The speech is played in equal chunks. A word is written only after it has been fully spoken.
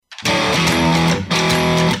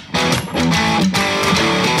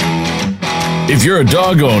If you're a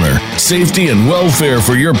dog owner, safety and welfare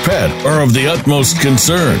for your pet are of the utmost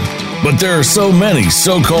concern. But there are so many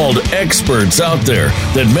so-called experts out there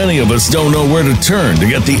that many of us don't know where to turn to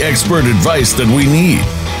get the expert advice that we need.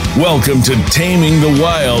 Welcome to Taming the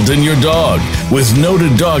Wild in Your Dog with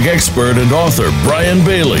noted dog expert and author Bryan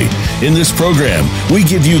Bailey. In this program, we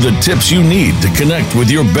give you the tips you need to connect with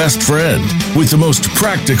your best friend with the most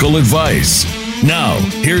practical advice. Now,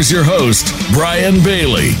 here's your host, Bryan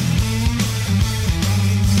Bailey.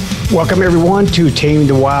 Welcome, everyone, to Taming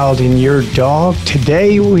the Wild in Your Dog.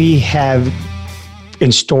 Today, we have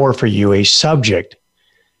in store for you a subject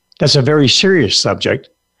that's a very serious subject,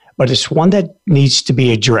 but it's one that needs to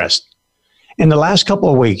be addressed. In the last couple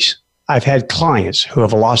of weeks, I've had clients who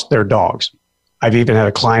have lost their dogs. I've even had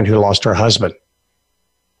a client who lost her husband.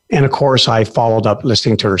 And of course, I followed up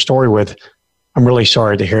listening to her story with, "I'm really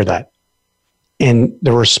sorry to hear that." And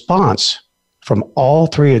the response from all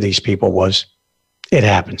three of these people was, "It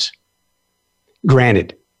happens."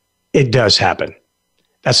 Granted, it does happen.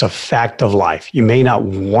 That's a fact of life. You may not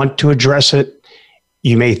want to address it.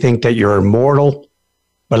 You may think that you're immortal,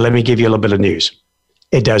 but let me give you a little bit of news.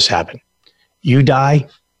 It does happen. You die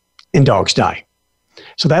and dogs die.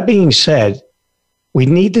 So that being said, we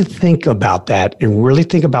need to think about that and really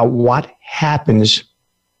think about what happens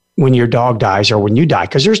when your dog dies or when you die,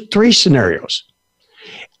 because there's three scenarios.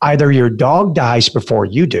 Either your dog dies before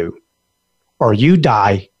you do, or you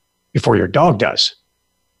die before your dog does,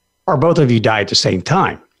 or both of you die at the same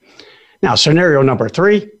time. Now, scenario number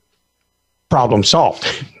three, problem solved.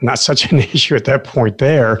 Not such an issue at that point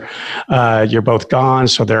there. You're both gone,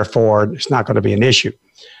 so therefore it's not going to be an issue.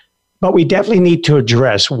 But we definitely need to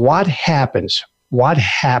address what happens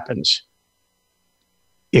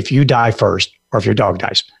if you die first or if your dog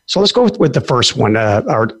dies. So let's go with the first one,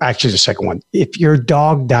 or actually the second one. If your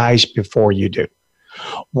dog dies before you do,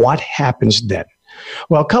 what happens then?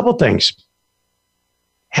 Well, a couple things.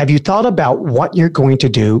 Have you thought about what you're going to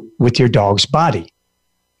do with your dog's body?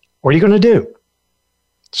 What are you going to do?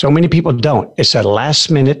 So many people don't. It's a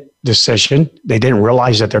last-minute decision. They didn't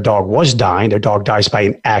realize that their dog was dying. Their dog dies by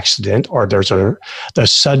an accident, or there's the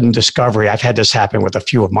sudden discovery. I've had this happen with a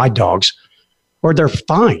few of my dogs, where they're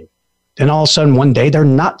fine. Then all of a sudden, one day, they're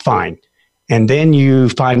not fine. And then you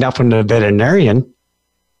find out from the veterinarian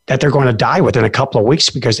that they're going to die within a couple of weeks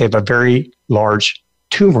because they have a very large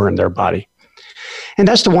tumor in their body. And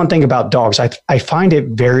that's the one thing about dogs. I find it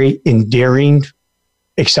very endearing,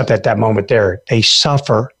 except at that moment there, they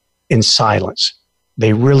suffer in silence.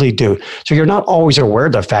 They really do. So you're not always aware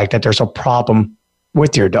of the fact that there's a problem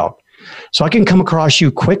with your dog. So I can come across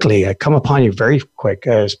you quickly. I come upon you very quick.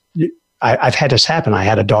 I've had this happen. I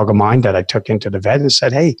had a dog of mine that I took into the vet and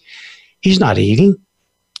said, "Hey, he's not eating.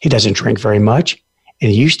 He doesn't drink very much. And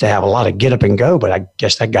he used to have a lot of get up and go, but I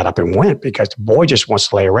guess that got up and went because the boy just wants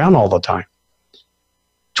to lay around all the time."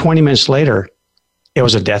 20 minutes later, it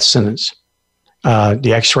was a death sentence.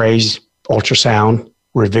 The x-rays, ultrasound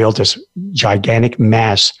revealed this gigantic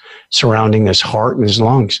mass surrounding his heart and his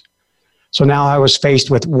lungs. So now I was faced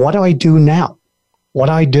with, what do I do now? What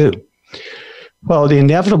do I do? Well, the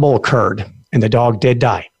inevitable occurred and the dog did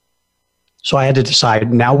die. So I had to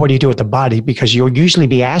decide, now what do you do with the body? Because you'll usually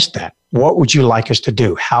be asked that. What would you like us to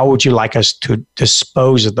do? How would you like us to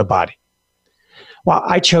dispose of the body? Well,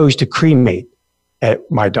 I chose to cremate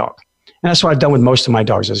my dog. And that's what I've done with most of my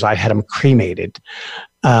dogs, is I had them cremated.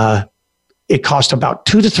 It cost about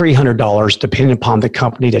 $200 to $300, depending upon the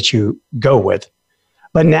company that you go with.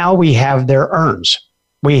 But now we have their urns.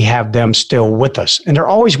 We have them still with us. And they're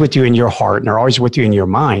always with you in your heart, and they're always with you in your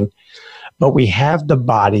mind. But we have the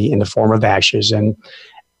body in the form of ashes. And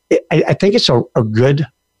I think it's a good,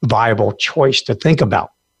 viable choice to think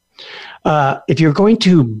about. If you're going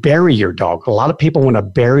to bury your dog, a lot of people want to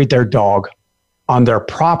bury their dog on their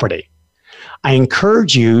property. I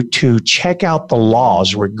encourage you to check out the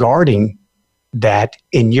laws regarding that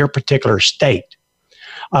in your particular state.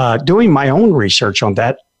 Doing my own research on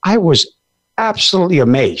that, I was absolutely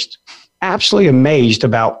amazed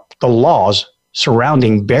about the laws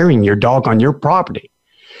surrounding burying your dog on your property.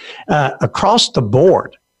 Across the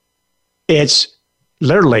board, it's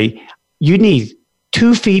literally, you need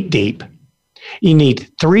 2 feet deep. You need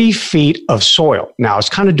 3 feet of soil. Now, I was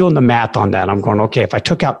kind of doing the math on that. I'm going, okay, if I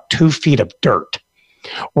took out 2 feet of dirt,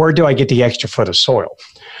 where do I get the extra foot of soil?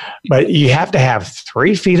 But you have to have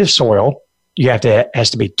 3 feet of soil. It has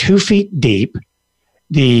to be 2 feet deep.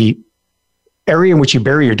 The area in which you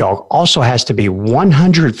bury your dog also has to be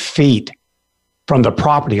 100 feet from the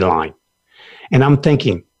property line. And I'm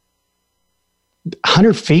thinking,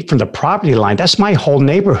 100 feet from the property line, that's my whole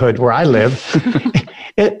neighborhood where I live.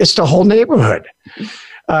 It's the whole neighborhood.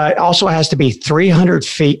 It also has to be 300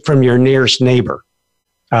 feet from your nearest neighbor.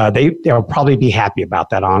 They'll probably be happy about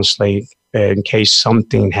that, honestly, in case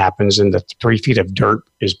something happens and the 3 feet of dirt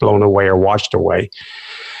is blown away or washed away.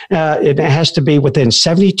 It has to be within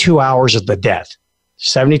 72 hours of the death,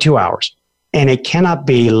 72 hours. And it cannot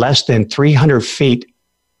be less than 300 feet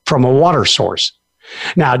from a water source.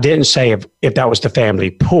 Now, it didn't say if that was the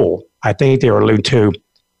family pool. I think they were alluding to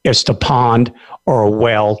it's the pond or a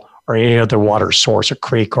well or any other water source, a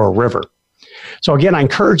creek or a river. So again, I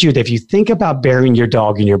encourage you that if you think about burying your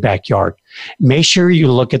dog in your backyard, make sure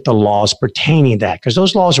you look at the laws pertaining to that, because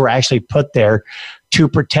those laws were actually put there to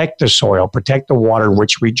protect the soil, protect the water in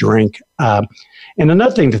which we drink. And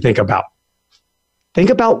another thing to think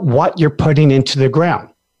about what you're putting into the ground.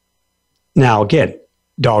 Now, again,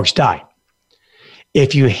 dogs die.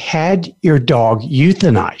 If you had your dog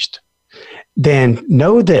euthanized, then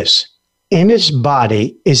know this, in its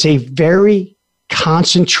body is a very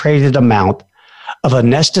concentrated amount of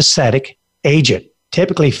anesthetic agent,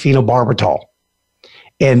 typically phenobarbital.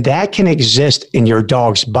 And that can exist in your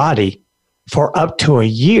dog's body for up to a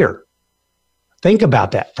year. Think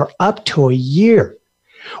about that, for up to a year,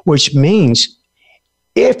 which means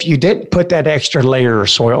if you didn't put that extra layer of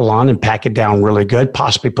soil on and pack it down really good,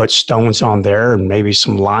 possibly put stones on there and maybe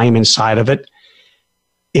some lime inside of it,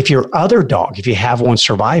 if your other dog, if you have one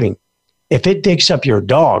surviving, if it digs up your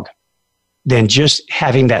dog, then just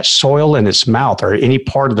having that soil in its mouth or any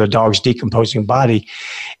part of the dog's decomposing body,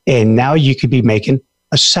 and now you could be making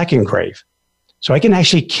a second grave. So it can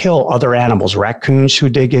actually kill other animals, raccoons who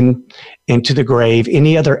dig into the grave,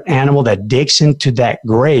 any other animal that digs into that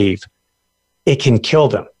grave, it can kill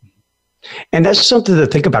them. And that's something to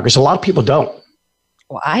think about because a lot of people don't.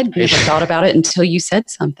 Well, I'd never thought about it until you said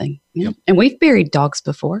something. Yep. And we've buried dogs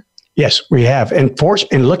before. Yes, we have. And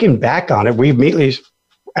looking back on it, we immediately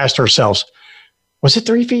asked ourselves, was it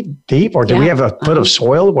 3 feet deep or did we have a foot of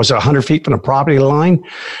soil? Was it 100 feet from the property line?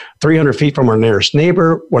 300 feet from our nearest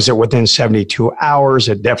neighbor? Was it within 72 hours?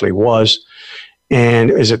 It definitely was.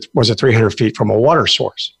 And was it 300 feet from a water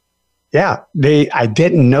source? Yeah, I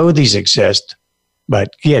didn't know these exist.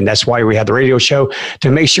 But again, that's why we had the radio show,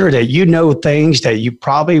 to make sure that you know things that you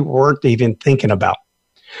probably weren't even thinking about.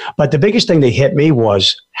 But the biggest thing that hit me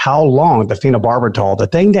was how long the phenobarbital, the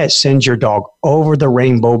thing that sends your dog over the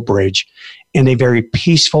rainbow bridge in a very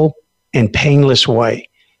peaceful and painless way,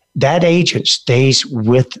 that agent stays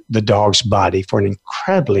with the dog's body for an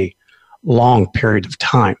incredibly long period of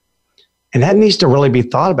time. And that needs to really be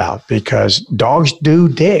thought about because dogs do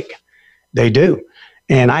dig. They do.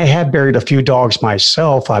 And I have buried a few dogs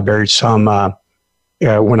myself. I buried some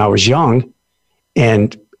when I was young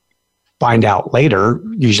and find out later,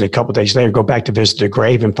 usually a couple of days later, go back to visit the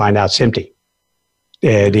grave and find out it's empty.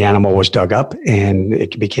 The animal was dug up and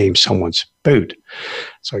it became someone's food.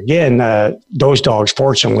 So again, those dogs,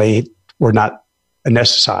 fortunately, were not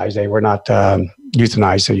anesthetized. They were not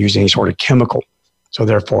euthanized or using any sort of chemical. So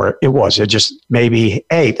therefore, it just maybe,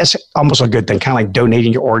 hey, that's almost a good thing, kind of like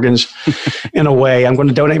donating your organs in a way. I'm going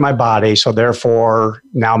to donate my body, so therefore,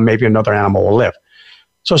 now maybe another animal will live.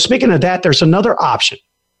 So speaking of that, there's another option.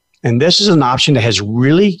 And this is an option that has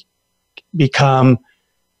really become,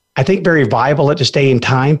 I think, very viable at this day and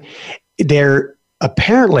time.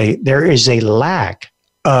 Apparently, there is a lack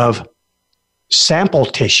of sample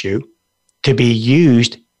tissue to be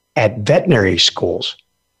used at veterinary schools,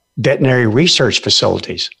 veterinary research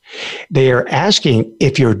facilities. They are asking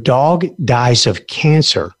if your dog dies of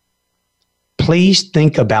cancer, please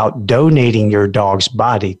think about donating your dog's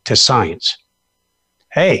body to science.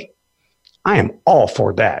 Hey, I am all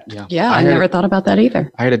for that. Yeah, I never thought about that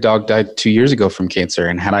either. I had a dog die 2 years ago from cancer,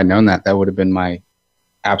 and had I known that, that would have been my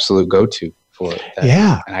absolute go-to for it.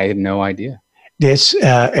 Yeah. And I had no idea. This,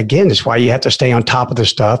 again, is why you have to stay on top of the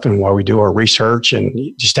stuff and why we do our research and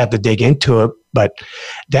you just have to dig into it. But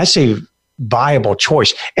that's a viable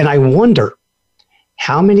choice. And I wonder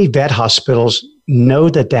how many vet hospitals know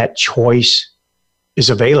that choice is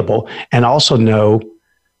available and also know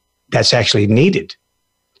that's actually needed.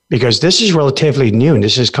 Because this is relatively new, and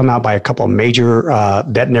this has come out by a couple of major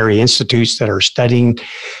veterinary institutes that are studying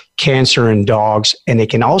cancer in dogs, and they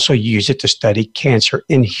can also use it to study cancer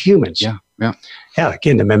in humans. Yeah.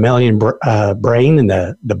 Again, the mammalian brain and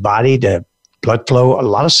the body, the blood flow, a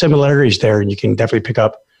lot of similarities there, and you can definitely pick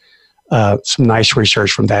up some nice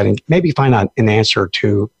research from that and maybe find out an answer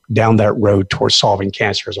to down that road towards solving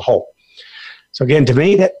cancer as a whole. So again, to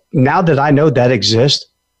me, that now that I know that exists,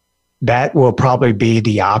 that will probably be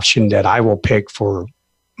the option that I will pick for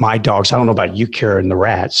my dogs. I don't know about you, Kara, and the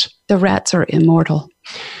rats. The rats are immortal.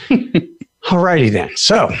 All righty then.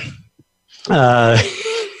 So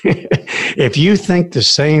If you think the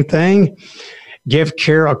same thing, give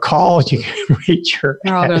Kara a call. You can reach her.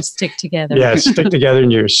 We're all going to stick together. Yeah, stick together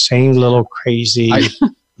in your same little crazy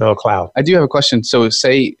little cloud. I do have a question. So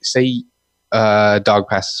say dog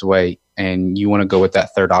passes away and you want to go with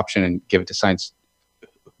that third option and give it to science.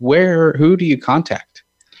 Who do you contact?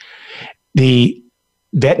 The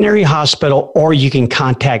veterinary hospital, or you can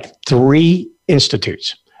contact 3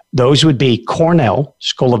 institutes. Those would be Cornell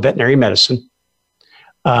School of Veterinary Medicine,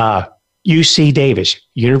 UC Davis,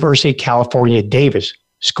 University of California, Davis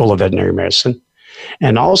School of Veterinary Medicine.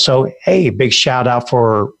 And also, hey, big shout out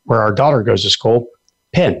for where our daughter goes to school,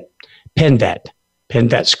 Penn Vet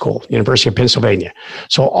School, University of Pennsylvania.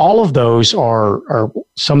 So all of those are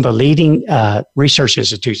some of the leading research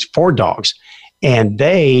institutes for dogs, and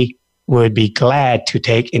they would be glad to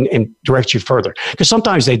take and direct you further. Because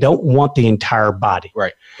sometimes they don't want the entire body.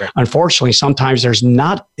 Right. Unfortunately, sometimes there's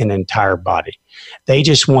not an entire body. They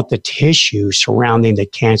just want the tissue surrounding the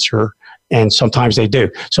cancer, and sometimes they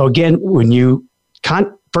do. So again, when you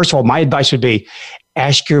first of all, my advice would be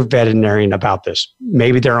ask your veterinarian about this.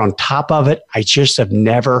 Maybe they're on top of it. I just have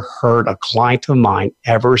never heard a client of mine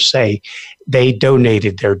ever say they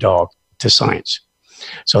donated their dog to science.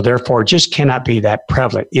 So therefore, it just cannot be that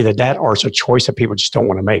prevalent. Either that or it's a choice that people just don't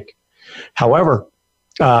want to make. However,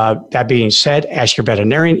 that being said, ask your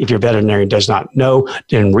veterinarian. If your veterinarian does not know,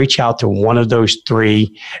 then reach out to one of those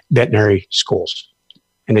 3 veterinary schools,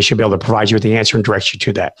 and they should be able to provide you with the answer and direct you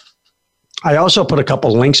to that. I also put a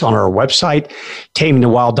couple links on our website,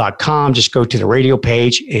 tamingthewild.com. Just go to the radio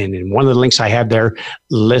page, and in one of the links I have there,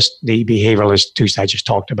 list the behavioral institutes I just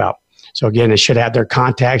talked about. So again, they should have their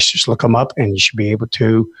contacts. Just look them up, and you should be able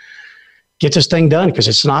to get this thing done, because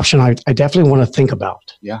it's an option I definitely want to think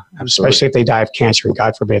about. Yeah, absolutely. Especially if they die of cancer, and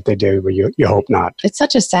God forbid they do, but you hope not. It's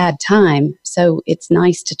such a sad time, so it's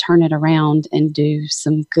nice to turn it around and do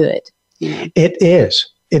some good. You know? It is.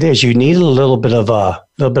 You need a little bit of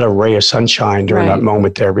ray of sunshine during that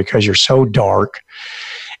moment there, because you're so dark,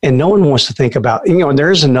 and no one wants to think about. And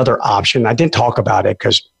there is another option. I didn't talk about it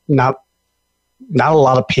because not a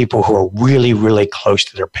lot of people who are really, really close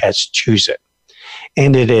to their pets choose it.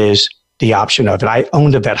 And it is the option of it. I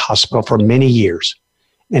owned a vet hospital for many years,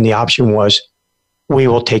 and the option was, we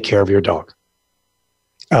will take care of your dog.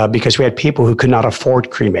 Because we had people who could not afford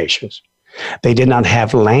cremations. They did not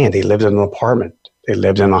have land. They lived in an apartment. They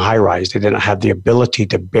lived in a high rise. They didn't have the ability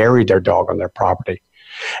to bury their dog on their property.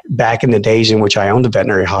 Back in the days in which I owned a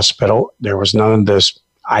veterinary hospital, there was none of this,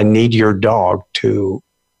 I need your dog to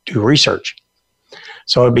do research.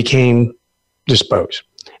 So it became dispose.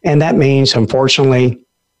 And that means, unfortunately,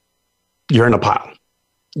 you're in a pile.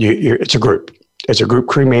 It's a group. It's a group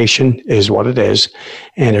cremation is what it is.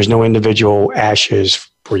 And there's no individual ashes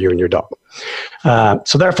for you and your dog.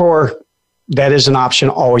 So therefore, that is an option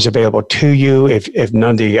always available to you. If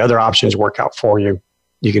none of the other options work out for you,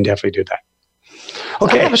 you can definitely do that.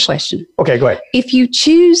 Okay. I have a question. Okay, go ahead. If you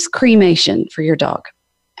choose cremation for your dog,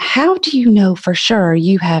 how do you know for sure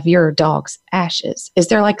you have your dog's ashes? Is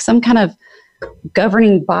there like some kind of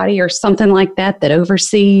governing body or something like that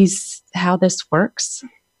oversees how this works?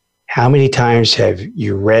 How many times have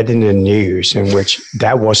you read in the news in which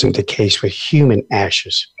that wasn't the case with human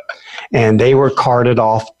ashes? And they were carted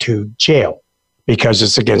off to jail because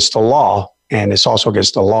it's against the law. And it's also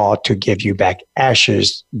against the law to give you back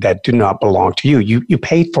ashes that do not belong to you. You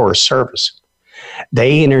paid for a service.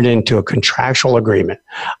 They entered into a contractual agreement.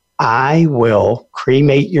 I will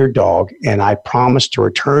cremate your dog, and I promise to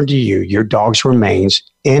return to you your dog's remains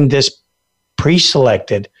in this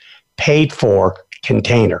pre-selected, paid-for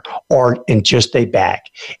container, or in just a bag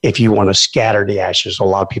if you want to scatter the ashes. A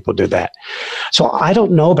lot of people do that. So I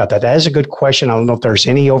don't know about that. That is a good question. I don't know if there's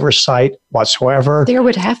any oversight whatsoever. There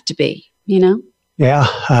would have to be,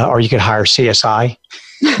 Yeah, or you could hire CSI.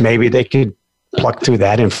 Maybe they could pluck through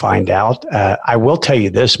that and find out. I will tell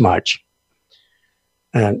you this much.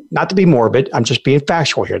 Not to be morbid, I'm just being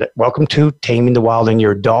factual here. Welcome to Taming the Wild and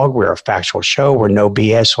Your Dog. We're a factual show. We're no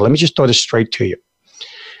BS. So let me just throw this straight to you.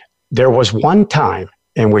 There was one time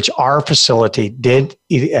in which our facility did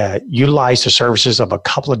utilize the services of a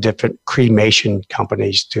couple of different cremation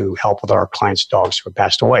companies to help with our clients' dogs who had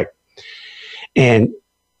passed away. And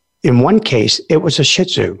in one case, it was a Shih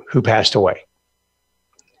Tzu who passed away.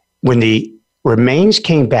 When the remains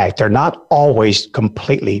came back, they're not always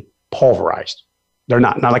completely pulverized. They're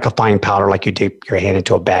not like a fine powder like you dip your hand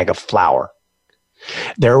into a bag of flour.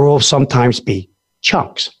 There will sometimes be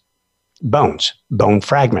chunks, bones, bone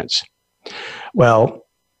fragments. Well,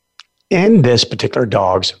 in this particular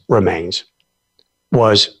dog's remains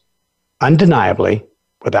was undeniably,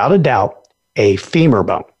 without a doubt, a femur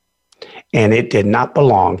bone. And it did not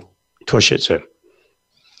belong to a Shih Tzu.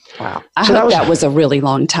 Wow. I hope that was a really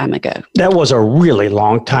long time ago. That was a really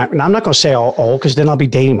long time. And I'm not going to say all old because then I'll be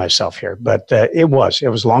dating myself here. But it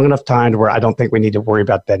was long enough time to where I don't think we need to worry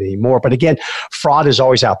about that anymore. But again, fraud is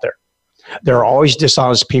always out there. There are always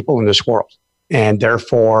dishonest people in this world. And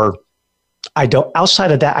therefore,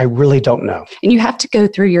 outside of that, I really don't know. And you have to go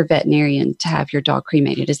through your veterinarian to have your dog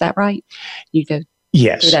cremated. Is that right? You go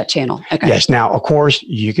through that channel. Okay. Yes. Now, of course,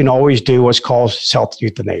 you can always do what's called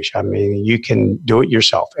self-euthanasia. I mean, you can do it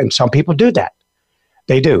yourself. And some people do that.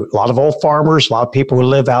 They do. A lot of old farmers, a lot of people who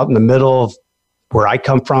live out in the middle of where I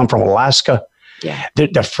come from Alaska. Yeah.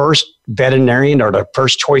 The first veterinarian or the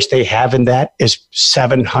first choice they have in that is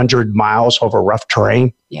 700 miles over rough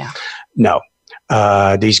terrain. Yeah. No.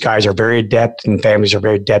 These guys are very adept and families are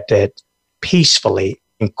very adept at peacefully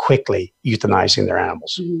and quickly euthanizing their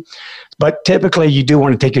animals. Mm-hmm. But typically, you do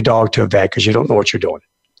want to take your dog to a vet because you don't know what you're doing,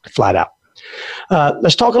 flat out.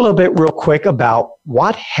 Let's talk a little bit real quick about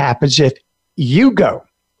what happens if you go.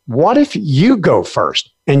 What if you go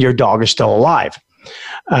first and your dog is still alive?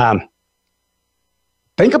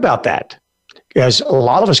 Think about that. Because a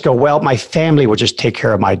lot of us go, well, my family will just take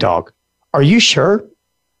care of my dog. Are you sure?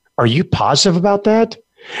 Are you positive about that?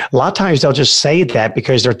 A lot of times they'll just say that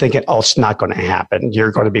because they're thinking, oh, it's not going to happen.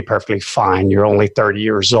 You're going to be perfectly fine. You're only 30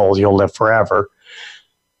 years old. You'll live forever.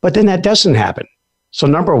 But then that doesn't happen. So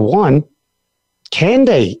number one, can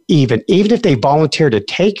they even if they volunteer to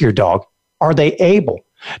take your dog, are they able?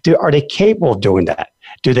 Are they capable of doing that?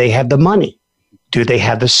 Do they have the money? Do they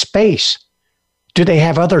have the space? Do they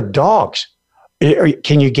have other dogs?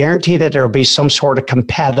 Can you guarantee that there will be some sort of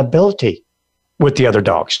compatibility with the other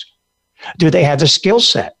dogs? Do they have the skill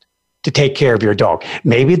set to take care of your dog?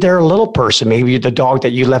 Maybe they're a little person. Maybe the dog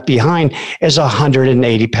that you left behind is a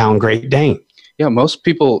 180-pound Great Dane. Yeah, most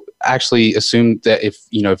people actually assume that if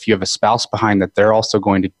you have a spouse behind, that they're also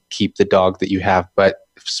going to keep the dog that you have. But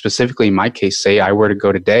specifically in my case, say I were to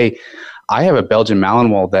go today, I have a Belgian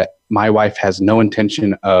Malinois that my wife has no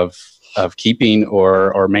intention of keeping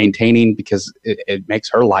or maintaining because it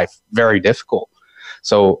makes her life very difficult.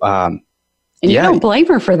 So, and you don't blame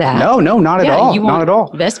her for that. No, not at all. Not at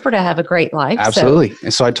all. Vesper to have a great life. Absolutely. So.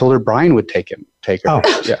 And so I told her Bryan would take her.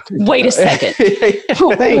 Oh. Yeah. Wait a second.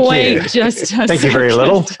 Wait just a second. Thank you very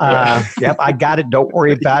little. Yep, I got it. Don't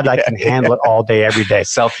worry about it. I can handle it all day, every day.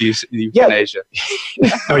 Self-use euthanasia.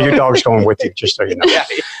 No, your dog's going with you, just so you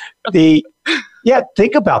know.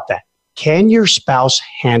 Think about that. Can your spouse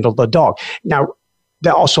handle the dog? Now,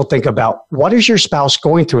 also think about what is your spouse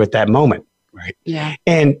going through at that moment? Right. Yeah.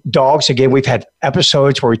 And dogs, again, we've had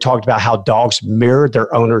episodes where we talked about how dogs mirror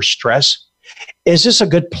their owner's stress. Is this a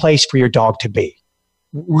good place for your dog to be?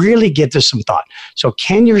 Really give this some thought. So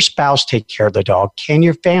can your spouse take care of the dog? Can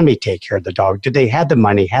your family take care of the dog? Do they have the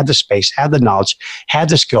money, have the space, have the knowledge, have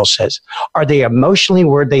the skill sets? Are they emotionally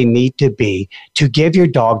where they need to be to give your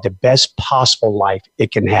dog the best possible life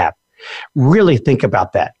it can have? Really think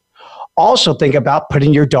about that. Also think about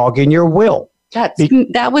putting your dog in your will.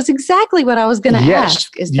 That was exactly what I was going to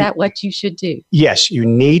ask. Is that what you should do? Yes, you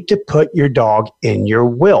need to put your dog in your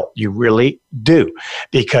will. You really do.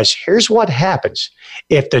 Because here's what happens.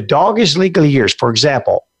 If the dog is legally yours, for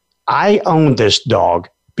example, I own this dog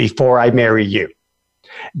before I marry you.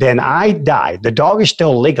 Then I die. The dog is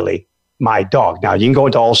still legally my dog. Now, you can go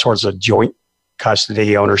into all sorts of joint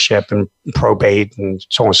custody, ownership, and probate, and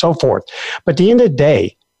so on and so forth. But at the end of the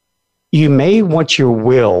day, you may want your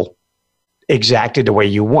will exactly the way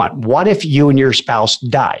you want. What if you and your spouse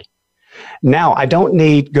die? Now, I don't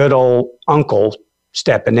need good old uncle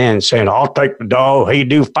stepping in saying, I'll take the dog. He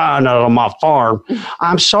do fine out on my farm.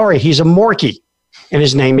 I'm sorry, he's a Morkie, and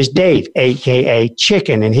his name is Dave, a.k.a.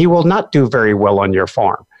 Chicken, and he will not do very well on your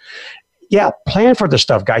farm. Yeah, plan for the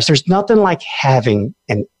stuff, guys. There's nothing like having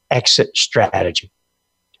an exit strategy.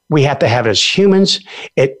 We have to have it as humans.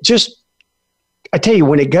 I tell you,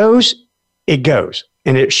 when it goes, it goes.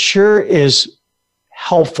 And it sure is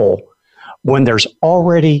helpful when there's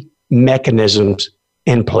already mechanisms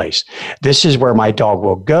in place. This is where my dog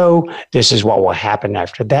will go. This is what will happen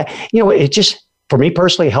after that. It just, for me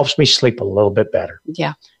personally, helps me sleep a little bit better.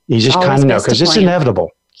 Yeah. You just kind of know because it's inevitable.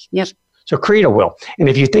 Yep. So create a will. And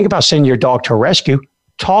if you think about sending your dog to a rescue,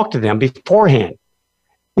 talk to them beforehand.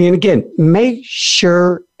 And again, make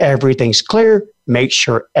sure everything's clear. Make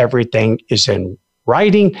sure everything is in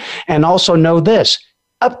writing. And also know this.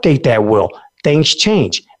 Update that will. Things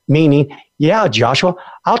change. Meaning, yeah, Joshua,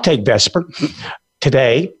 I'll take Vesper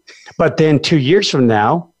today, but then 2 years from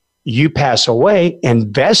now, you pass away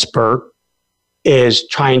and Vesper is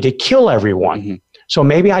trying to kill everyone. Mm-hmm. So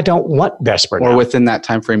maybe I don't want Vesper now. Or within that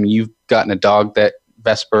time frame, you've gotten a dog that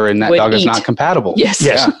Vesper and that dog is not compatible. Yes.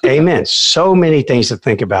 Yes. Yeah. Amen. So many things to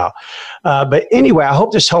think about. But anyway, I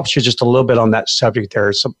hope this helps you just a little bit on that subject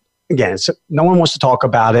there. So again, no one wants to talk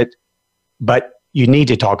about it, but you need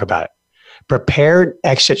to talk about it. Prepare an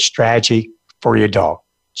exit strategy for your dog.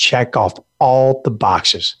 Check off all the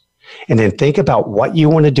boxes. And then think about what you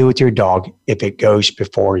want to do with your dog if it goes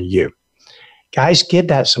before you. Guys, give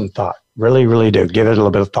that some thought. Really, really do. Give it a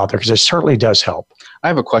little bit of thought there because it certainly does help. I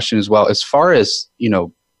have a question as well. As far as,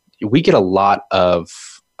 we get a lot of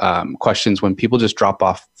questions when people just drop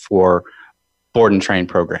off for board and train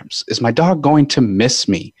programs. Is my dog going to miss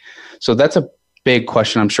me? So that's a big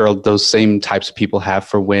question I'm sure those same types of people have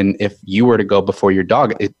for if you were to go before your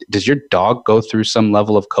dog. Does your dog go through some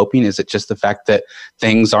level of coping? Is it just the fact that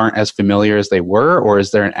things aren't as familiar as they were, or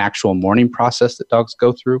is there an actual mourning process that dogs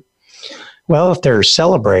go through? Well, if they're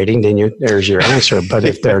celebrating, then there's your answer. But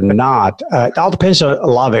if they're not, it all depends on a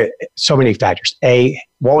lot of it, so many factors.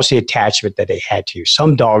 What was the attachment that they had to you?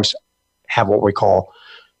 Some dogs have what we call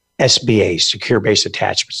SBAs, secure base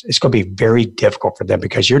attachments. It's going to be very difficult for them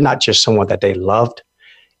because you're not just someone that they loved.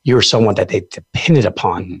 You're someone that they depended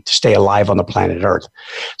upon to stay alive on the planet Earth.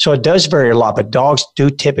 So it does vary a lot, but dogs do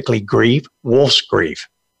typically grieve. Wolves grieve.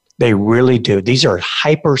 They really do. These are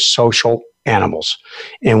hyper-social animals.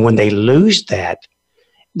 And when they lose that,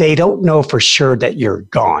 they don't know for sure that you're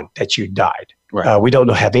gone, that you died. Right. We don't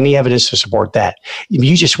have any evidence to support that.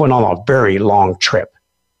 You just went on a very long trip.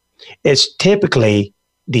 It's typically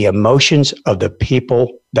the emotions of the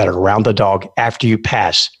people that are around the dog after you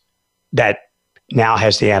pass that now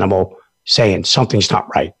has the animal saying something's not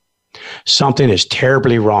right. Something is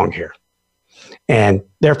terribly wrong here. And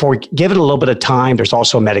therefore, give it a little bit of time. There's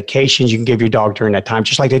also medications you can give your dog during that time,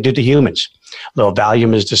 just like they do to humans. A little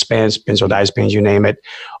Valium is dispensed, benzodiazepines, you name it,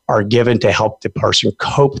 are given to help the person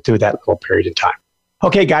cope through that little period of time.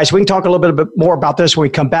 Okay, guys, we can talk a little bit more about this when we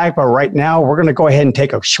come back. But right now, we're going to go ahead and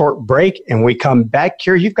take a short break. And we come back.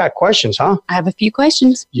 Kira, you've got questions, huh? I have a few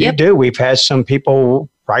questions. You do. We've had some people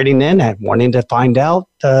writing in and wanting to find out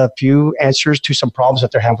a few answers to some problems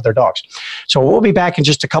that they're having with their dogs. So we'll be back in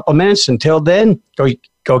just a couple of minutes. Until then,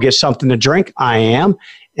 go get something to drink. I am.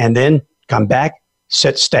 And then come back,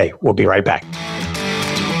 sit, stay. We'll be right back.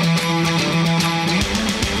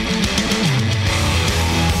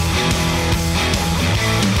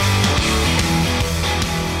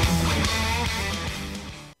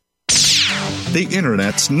 The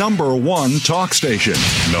Internet's #1 talk station.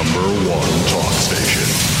 #1 talk station.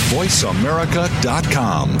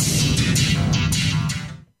 VoiceAmerica.com.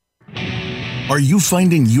 Are you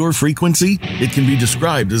finding your frequency? It can be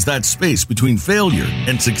described as that space between failure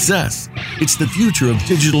and success. It's the future of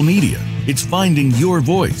digital media. It's finding your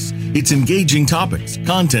voice. It's engaging topics,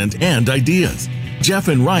 content, and ideas. Jeff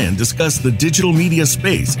and Ryan discuss the digital media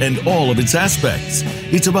space and all of its aspects.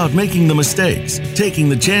 It's about making the mistakes, taking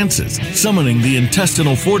the chances, summoning the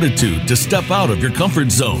intestinal fortitude to step out of your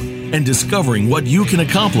comfort zone, and discovering what you can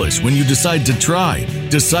accomplish when you decide to try,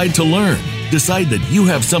 decide to learn, decide that you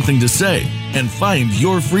have something to say, and find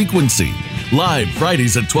your frequency. Live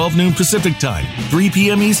Fridays at 12 noon Pacific Time, 3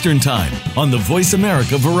 p.m. Eastern Time on the Voice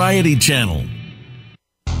America Variety Channel.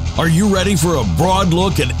 Are you ready for a broad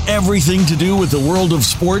look at everything to do with the world of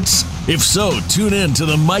sports? If so, tune in to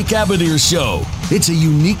the Mike Abadir Show. It's a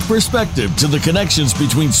unique perspective to the connections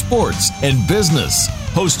between sports and business.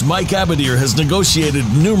 Host Mike Abadir has negotiated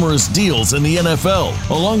numerous deals in the NFL.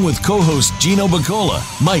 Along with co-host Gino Bacola,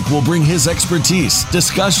 Mike will bring his expertise,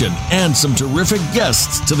 discussion, and some terrific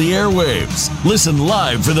guests to the airwaves. Listen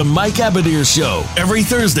live for the Mike Abadir Show every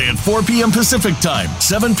Thursday at 4 p.m. Pacific Time,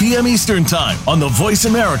 7 p.m. Eastern Time on the Voice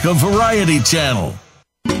America Variety Channel.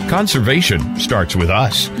 Conservation starts with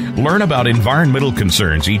us. Learn about environmental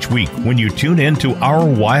concerns each week when you tune in to Our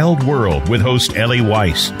Wild World with host Ellie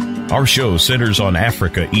Weiss. Our show centers on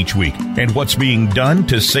Africa each week and what's being done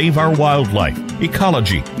to save our wildlife,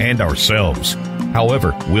 ecology, and ourselves.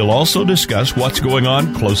 However, we'll also discuss what's going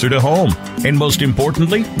on closer to home. And most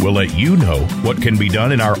importantly, we'll let you know what can be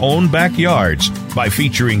done in our own backyards by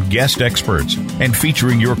featuring guest experts and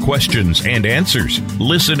featuring your questions and answers.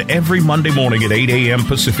 Listen every Monday morning at 8 a.m.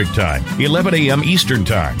 Pacific Time, 11 a.m. Eastern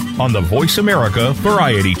Time on the Voice America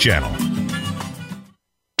Variety Channel.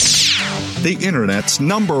 The Internet's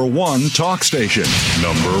 #1 talk station.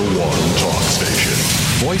 #1 talk station.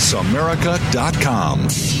 VoiceAmerica.com.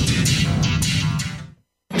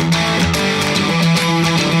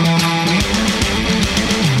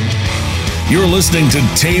 You're listening to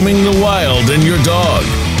Taming the Wild and Your Dog.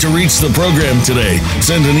 To reach the program today,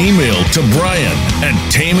 send an email to Bryan at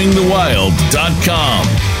tamingthewild.com.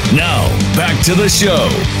 Now, back to the show.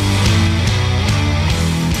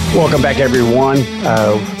 Welcome back, everyone.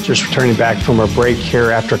 Just returning back from a break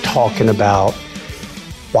here after talking about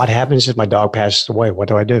what happens if my dog passes away. What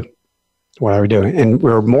do I do? What are we doing? And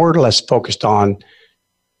we're more or less focused on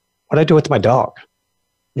what I do with my dog.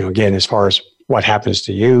 You know, again, as far as what happens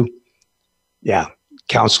to you,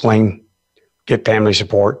 counseling, get family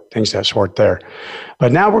support, things of that sort there.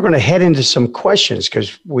 But now we're going to head into some questions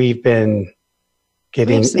because we've been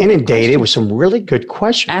getting inundated with some really good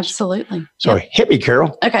questions. Absolutely. So hit me,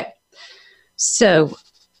 Carol. Okay. So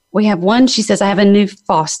we have one. She says, I have a new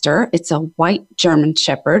foster. It's a white German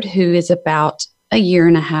Shepherd who is about 1.5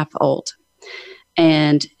 years old.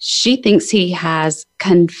 And she thinks he has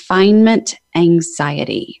confinement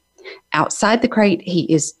anxiety. Outside the crate, he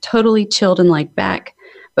is totally chilled and laid back.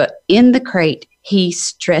 But in the crate, he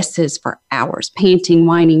stresses for hours, panting,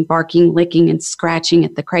 whining, barking, licking, and scratching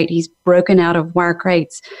at the crate. He's broken out of wire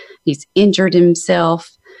crates. He's injured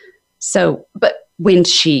himself. So, but when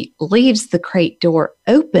she leaves the crate door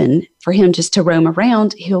open for him just to roam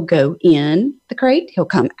around, he'll go in the crate. He'll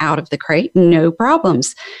come out of the crate. No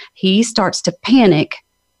problems. He starts to panic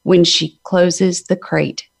when she closes the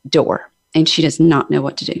crate door, and she does not know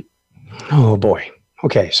what to do. Oh, boy.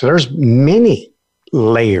 Okay, so there's many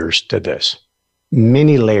layers to this.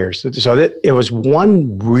 Many layers. So it was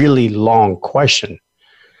one really long question,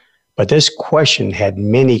 but this question had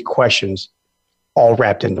many questions all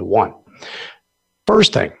wrapped into one.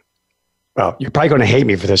 First thing, well, you're probably going to hate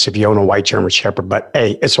me for this if you own a white German Shepherd, but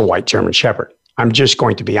hey, it's a white German Shepherd. I'm just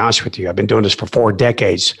going to be honest with you. I've been doing this for 4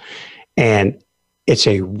 decades, and it's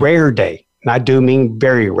a rare day. And I do mean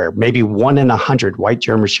very rare, maybe 1 in 100 white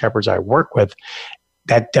German Shepherds I work with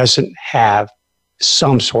that doesn't have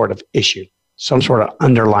some sort of issue, some sort of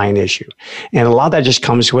underlying issue. And a lot of that just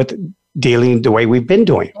comes with dealing the way we've been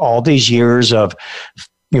doing all these years of,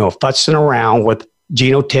 futzing around with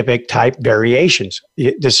genotypic type variations.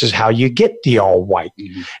 This is how you get the all white.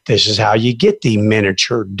 Mm-hmm. This is how you get the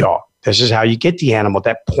miniature dog. This is how you get the animal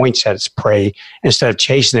that points at its prey instead of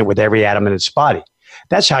chasing it with every atom in its body.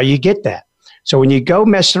 That's how you get that. So when you go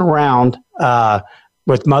messing around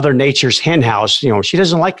with Mother Nature's hen house, she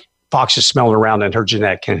doesn't like foxes smelling around in her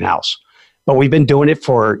genetic hen house. But we've been doing it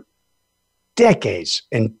for decades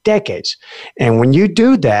and decades. And when you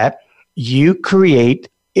do that, you create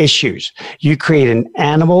issues. You create an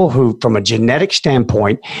animal who, from a genetic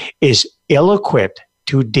standpoint, is ill-equipped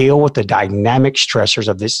to deal with the dynamic stressors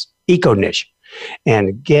of this eco niche. And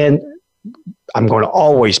again, I'm going to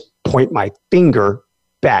always point my finger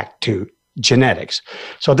back to genetics.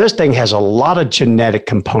 So this thing has a lot of genetic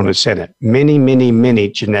components in it. Many, many, many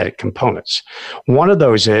genetic components. One of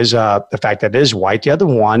those is the fact that it is white. The other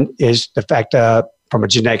one is the fact from a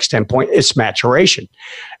genetic standpoint, it's maturation.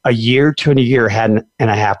 1 year to 1.5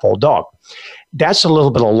 year old dog. That's a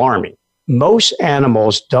little bit alarming. Most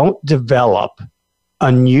animals don't develop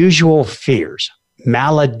unusual fears,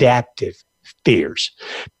 maladaptive fears,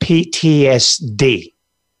 PTSD,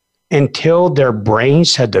 until their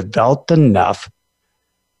brains have developed enough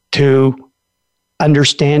to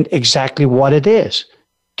understand exactly what it is.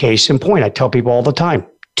 Case in point, I tell people all the time,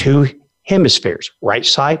 2 hemispheres, right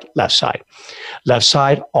side, left side. Left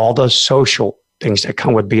side, all the social things that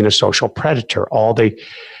come with being a social predator, all the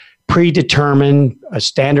predetermined,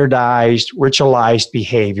 standardized, ritualized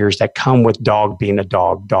behaviors that come with dog being a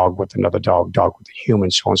dog, dog with another dog, dog with a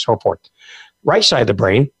human, so on and so forth. Right side of the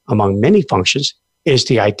brain, among many functions, is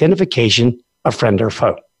the identification of friend or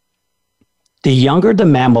foe. The younger the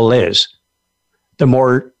mammal is, the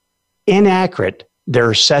more inaccurate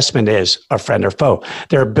their assessment is of friend or foe.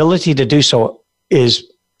 Their ability to do so is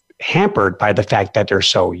hampered by the fact that they're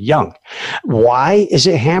so young. Why is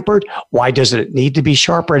it hampered? Why does it need to be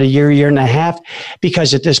sharper at 1 year, 1.5 years?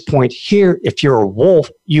 Because at this point here, if you're a wolf,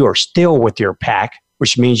 you are still with your pack,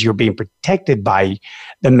 which means you're being protected by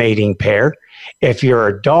the mating pair. If you're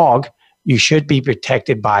a dog, you should be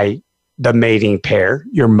protected by the mating pair,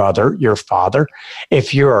 your mother, your father.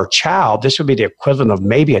 If you're a child, this would be the equivalent of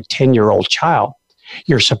maybe a 10-year-old child.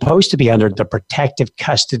 You're supposed to be under the protective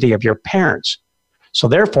custody of your parents. So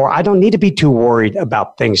therefore, I don't need to be too worried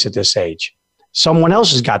about things at this age. Someone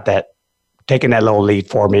else has got that, taking that little lead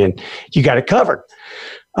for me, and you got it covered.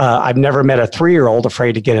 I've never met a 3-year-old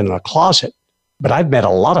afraid to get in a closet, but I've met a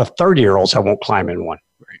lot of 30-year-olds that won't climb in one.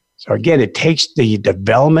 So again, it takes the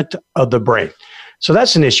development of the brain. So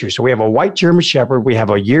that's an issue. So we have a white German Shepherd, we have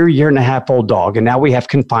a 1 year, 1.5 year old dog, and now we have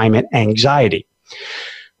confinement anxiety,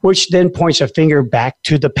 which then points a finger back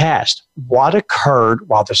to the past. What occurred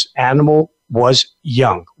while this animal was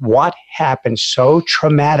young? What happened so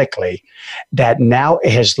traumatically that now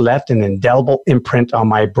it has left an indelible imprint on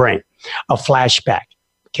my brain? A flashback.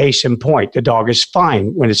 Case in point, the dog is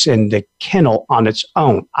fine when it's in the kennel on its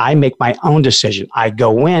own. I make my own decision. I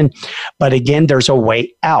go in, but again, there's a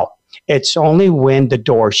way out. It's only when the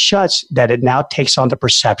door shuts that it now takes on the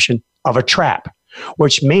perception of a trap,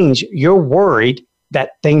 which means you're worried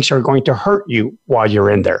that things are going to hurt you while you're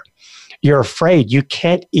in there. You're afraid. You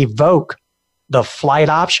can't evoke the flight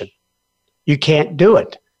option. You can't do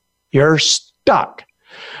it. You're stuck.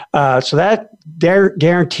 So that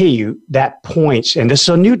guarantee you that points, and this is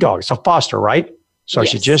a new dog. It's a foster, right? So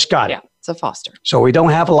Yes. she just got it. Yeah, it's a foster. So we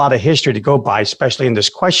don't have a lot of history to go by, especially in this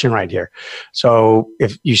question right here. So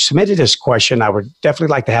if you submitted this question, I would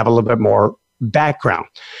definitely like to have a little bit more background.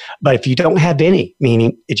 But if you don't have any,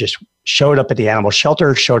 meaning it just showed up at the animal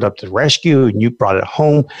shelter, showed up to the rescue, and you brought it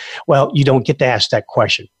home, well, you don't get to ask that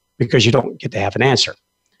question because you don't get to have an answer.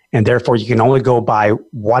 And therefore, you can only go by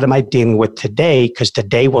what am I dealing with today, because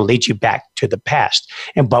today will lead you back to the past.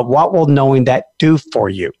 But what will knowing that do for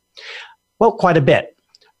you? Well, quite a bit.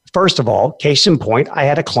 First of all, case in point, I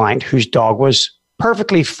had a client whose dog was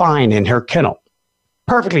perfectly fine in her kennel.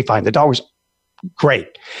 Perfectly fine. The dog was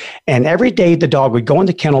great. And every day the dog would go in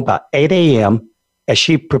the kennel about 8 a.m. as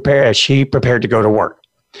she prepared to go to work.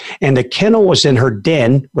 And the kennel was in her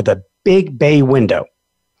den with a big bay window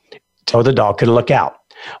so the dog could look out.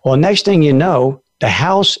 Well, next thing you know, the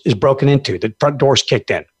house is broken into. The front door's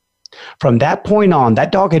kicked in. From that point on,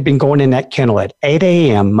 that dog had been going in that kennel at 8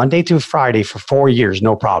 a.m. Monday through Friday for 4 years,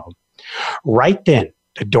 no problem. Right then,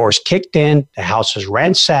 the door's kicked in, the house is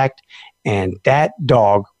ransacked, and that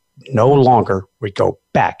dog no longer would go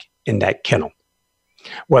back in that kennel.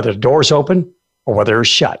 Whether the door's open or whether it's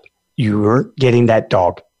shut, you're getting that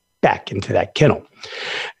dog back into that kennel.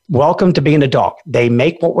 Welcome to being a dog. They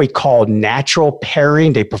make what we call natural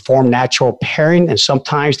pairing. They perform natural pairing, and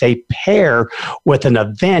sometimes they pair with an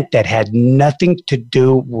event that had nothing to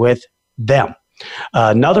do with them.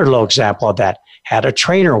 Another little example of that, had a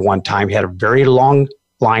trainer one time. He had a very long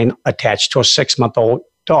line attached to a 6-month-old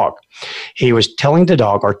dog. He was telling the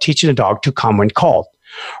dog or teaching the dog to come when called.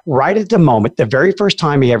 Right at the moment, the very first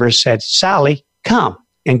time he ever said, "Sally, come,"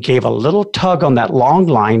 and gave a little tug on that long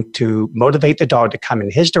line to motivate the dog to come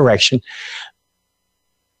in his direction.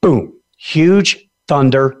 Boom, huge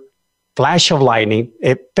thunder, flash of lightning.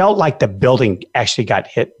 It felt like the building actually got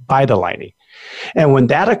hit by the lightning. And when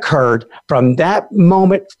that occurred, from that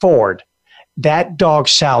moment forward, that dog,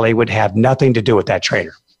 Sally, would have nothing to do with that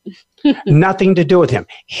trainer. Nothing to do with him.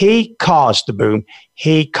 He caused the boom.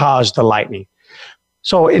 He caused the lightning.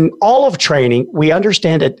 So in all of training, we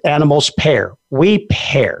understand that animals pair. We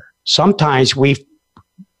pair. Sometimes we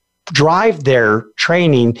drive their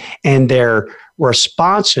training and their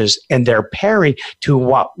responses and their pairing to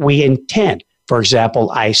what we intend. For example,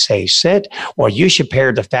 I say sit. Well, you should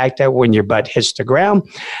pair the fact that when your butt hits the ground,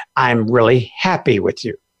 I'm really happy with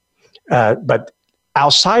you. But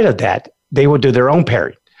outside of that, they will do their own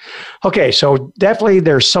pairing. Okay, so definitely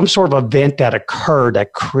there's some sort of event that occurred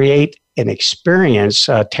that create an experience,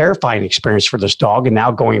 a terrifying experience for this dog. And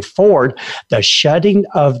now going forward, the shutting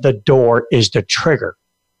of the door is the trigger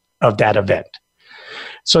of that event.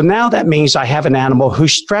 So now that means I have an animal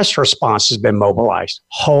whose stress response has been mobilized.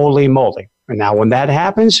 Holy moly. And now when that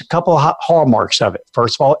happens, a couple of hallmarks of it.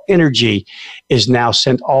 First of all, energy is now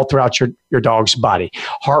sent all throughout your dog's body.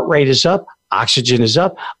 Heart rate is up. Oxygen is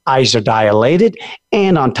up. Eyes are dilated.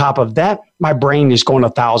 And on top of that, my brain is going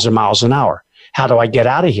 1,000 miles an hour. How do I get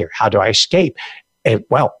out of here? How do I escape? And,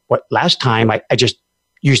 last time I just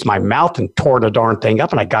used my mouth and tore the darn thing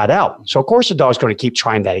up and I got out. So, of course, the dog's going to keep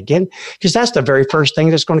trying that again because that's the very first thing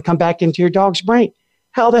that's going to come back into your dog's brain.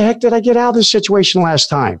 How the heck did I get out of this situation last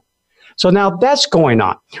time? So now that's going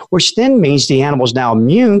on, which then means the animal is now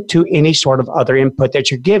immune to any sort of other input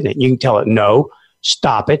that you're giving it. You can tell it, no,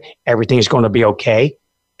 stop it. Everything is going to be okay.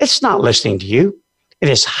 It's not listening to you. It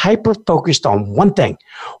is hyper-focused on one thing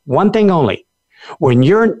only. When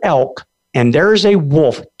you're an elk and there's a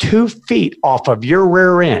wolf 2 feet off of your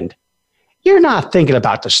rear end, you're not thinking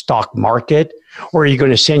about the stock market or you're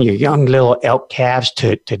going to send your young little elk calves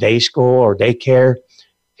to day school or daycare.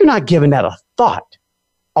 You're not giving that a thought.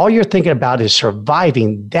 All you're thinking about is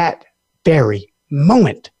surviving that very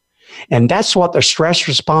moment. And that's what the stress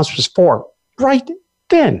response was for right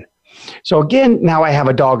then. So again, now I have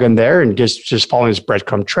a dog in there and just following this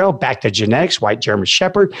breadcrumb trail back to genetics, white German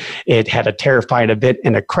Shepherd. It had a terrifying event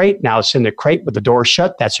in a crate. Now it's in the crate with the door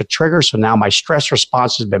shut. That's a trigger. So now my stress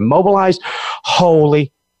response has been mobilized.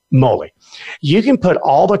 Holy moly. You can put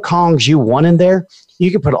all the Kongs you want in there. You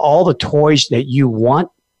can put all the toys that you want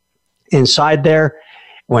inside there.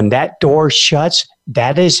 When that door shuts,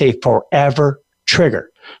 that is a forever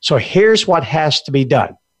trigger. So here's what has to be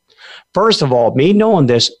done. First of all, me knowing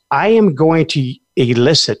this, I am going to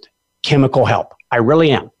elicit chemical help. I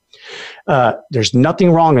really am. There's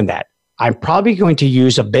nothing wrong in that. I'm probably going to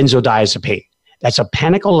use a benzodiazepine. That's a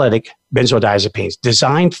panicolytic benzodiazepine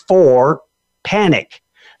designed for panic.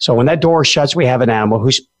 So when that door shuts, we have an animal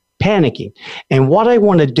who's panicking. And what I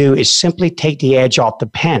want to do is simply take the edge off the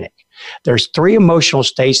panic. There's 3 emotional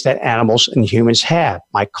states that animals and humans have: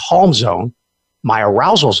 my calm zone, my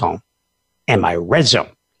arousal zone, and my red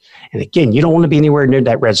zone. And again, you don't want to be anywhere near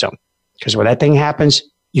that red zone, because when that thing happens,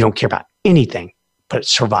 you don't care about anything but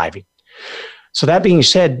surviving. So that being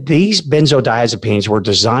said, these benzodiazepines were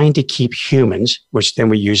designed to keep humans, which then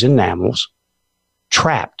we use in animals,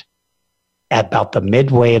 trapped at about the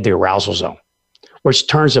midway of the arousal zone, which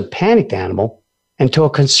turns a panicked animal into a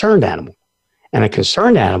concerned animal. And a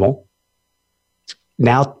concerned animal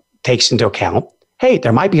now takes into account, hey,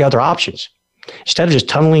 there might be other options. Instead of just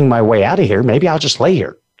tunneling my way out of here, maybe I'll just lay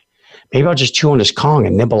here. Maybe I'll just chew on this Kong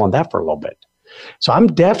and nibble on that for a little bit. So I'm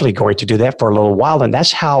definitely going to do that for a little while. And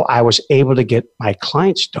that's how I was able to get my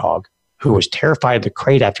client's dog, who was terrified of the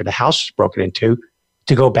crate after the house was broken into,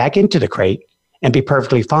 to go back into the crate and be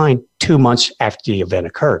perfectly fine 2 months after the event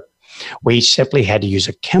occurred. We simply had to use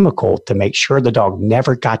a chemical to make sure the dog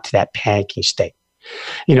never got to that panicking state.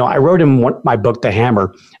 You know, I wrote in my book, The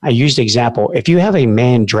Hammer, I used the example, if you have a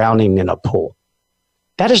man drowning in a pool,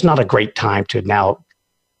 that is not a great time to now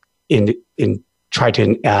try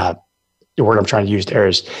to, the word I'm trying to use there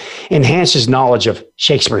is enhance his knowledge of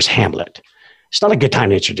Shakespeare's Hamlet. It's not a good time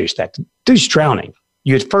to introduce that. Dude's drowning.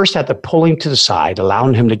 You'd first have to pull him to the side,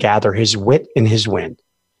 allowing him to gather his wit and his wind.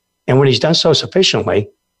 And when he's done so sufficiently,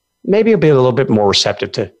 maybe he'll be a little bit more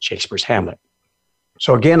receptive to Shakespeare's Hamlet.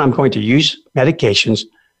 So again, I'm going to use medications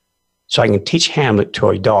so I can teach Hamlet to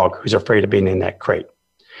a dog who's afraid of being in that crate.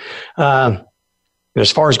 As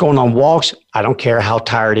far as going on walks, I don't care how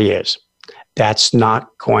tired he is. That's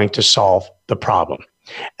not going to solve the problem.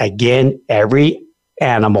 Again, every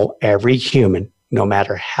animal, every human, no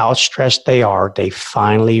matter how stressed they are, they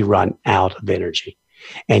finally run out of energy,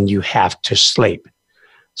 and you have to sleep.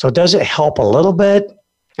 So does it help a little bit?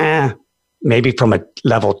 Maybe from a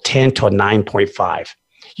level 10 to a 9.5.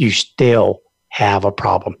 You still have a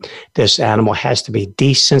problem. This animal has to be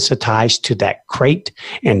desensitized to that crate,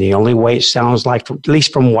 and the only way it sounds like, at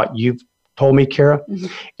least from what you've told me, Kira,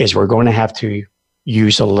 is we're going to have to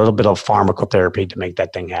use a little bit of pharmacotherapy to make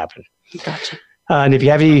that thing happen. Gotcha. And if you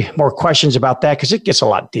have any more questions about that, because it gets a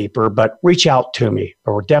lot deeper, but reach out to me.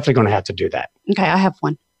 But we're definitely going to have to do that. Okay, I have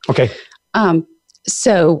one. Okay.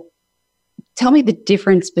 So tell me the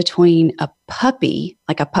difference between a puppy,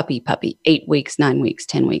 like a puppy, 8 weeks, 9 weeks,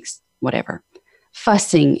 10 weeks, whatever,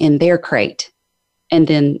 fussing in their crate, and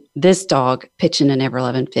then this dog pitching an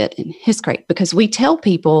ever-loving fit in his crate. Because we tell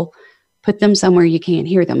people, put them somewhere you can't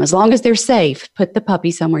hear them. As long as they're safe, put the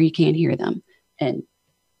puppy somewhere you can't hear them, and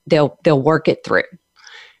they'll work it through.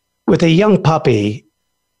 With a young puppy,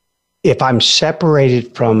 if I'm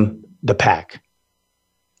separated from the pack,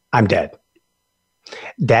 I'm dead.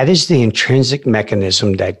 That is the intrinsic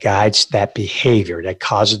mechanism that guides that behavior, that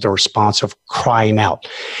causes the response of crying out.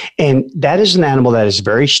 And that is an animal that is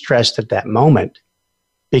very stressed at that moment,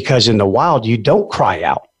 because in the wild, you don't cry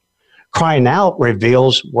out. Crying out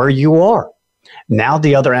reveals where you are. Now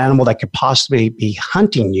the other animal that could possibly be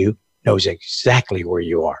hunting you knows exactly where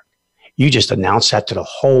you are. You just announce that to the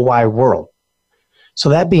whole wide world. So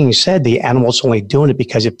that being said, the animal's only doing it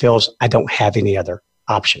because it feels I don't have any other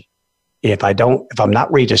option. If I'm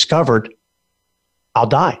not rediscovered, I'll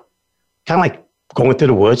die. Kind of like going through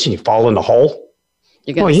the woods and you fall in the hole.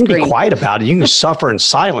 You can be quiet about it. You can suffer in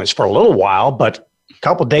silence for a little while, but a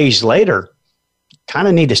couple of days later, kind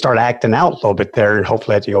of need to start acting out a little bit there, and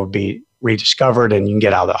hopefully that you'll be rediscovered and you can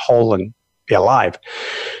get out of the hole and be alive.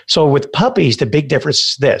 So with puppies, the big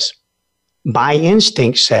difference is this. My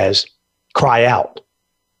instinct says, cry out.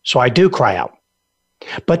 So I do cry out.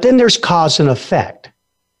 But then there's cause and effect.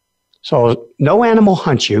 So no animal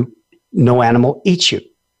hunts you, no animal eats you.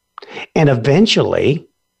 And eventually,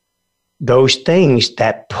 those things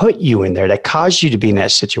that put you in there, that caused you to be in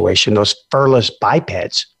that situation, those furless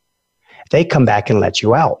bipeds, they come back and let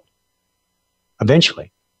you out.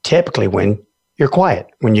 Eventually, typically when you're quiet,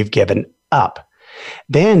 when you've given up.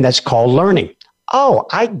 Then that's called learning. Oh,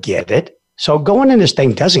 I get it. So going in this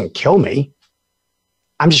thing doesn't kill me.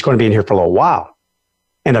 I'm just going to be in here for a little while.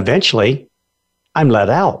 And eventually, I'm let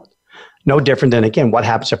out. No different than, again, what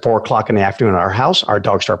happens at 4 o'clock in the afternoon in our house. Our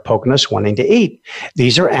dogs start poking us, wanting to eat.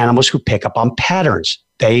 These are animals who pick up on patterns.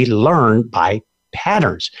 They learn by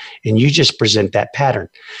patterns, and you just present that pattern.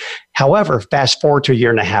 However, fast forward to a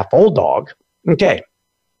 1.5-year-old dog. Okay,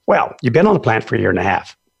 well, you've been on the planet for a 1.5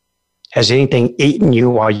 years. Has anything eaten you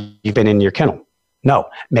while you've been in your kennel? No.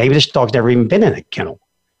 Maybe this dog's never even been in a kennel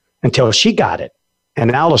until she got it.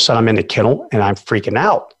 And now all of a sudden I'm in the kennel and I'm freaking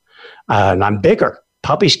out. And I'm bigger.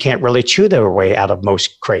 Puppies can't really chew their way out of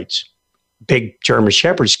most crates. Big German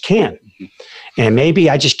Shepherds can. And maybe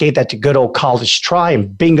I just gave that to good old college try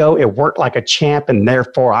and bingo, it worked like a champ and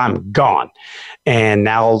therefore I'm gone. And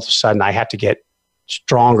now all of a sudden I have to get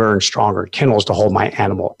stronger and stronger kennels to hold my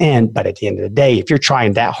animal in. But at the end of the day, if you're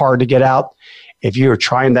trying that hard to get out, if you're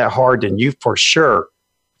trying that hard, then you for sure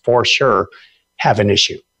have an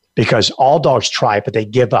issue, because all dogs try, but they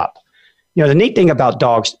give up. You know, the neat thing about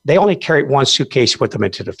dogs, they only carry one suitcase with them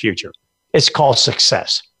into the future. It's called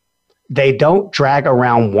success. They don't drag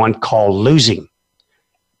around one called losing,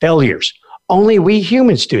 failures. Only we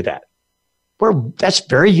humans do that. That's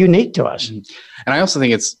very unique to us. And I also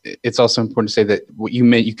think it's also important to say that what you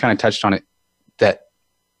meant, you kind of touched on it, that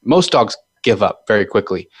most dogs give up very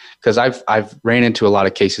quickly. Because I've ran into a lot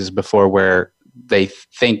of cases before where they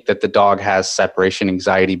think that the dog has separation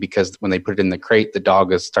anxiety because when they put it in the crate, the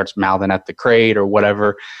dog starts mouthing at the crate or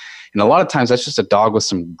whatever. And a lot of times that's just a dog with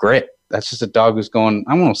some grit. That's just a dog who's going,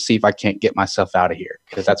 I want to see if I can't get myself out of here,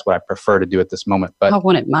 because that's what I prefer to do at this moment. But I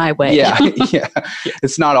want it my way. Yeah.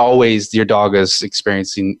 It's not always your dog is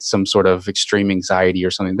experiencing some sort of extreme anxiety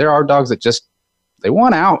or something. There are dogs that just, they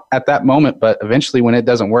want out at that moment, but eventually when it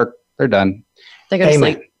doesn't work, they're done. They go to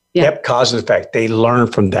sleep. Yeah. Yep, cause and effect. They learn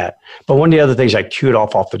from that. But one of the other things I cued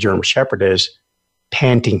off the German Shepherd is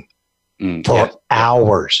panting for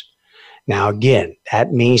hours. Now, again,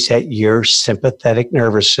 that means that your sympathetic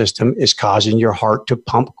nervous system is causing your heart to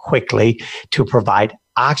pump quickly to provide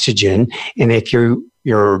oxygen. And if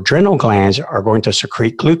your adrenal glands are going to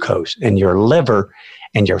secrete glucose, and your liver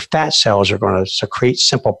and your fat cells are going to secrete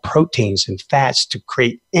simple proteins and fats to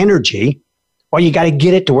create energy, well, you got to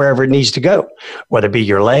get it to wherever it needs to go, whether it be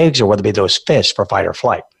your legs or whether it be those fists for fight or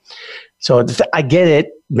flight. So I get it.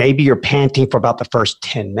 Maybe you're panting for about the first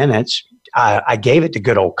 10 minutes. I gave it the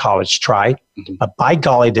good old college try, but by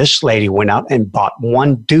golly, this lady went out and bought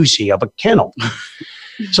one doozy of a kennel.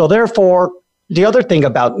 So therefore, the other thing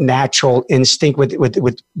about natural instinct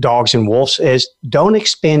with dogs and wolves is don't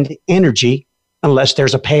expend energy unless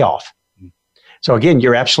there's a payoff. So again,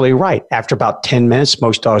 you're absolutely right. After about 10 minutes,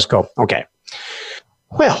 most dogs go, okay,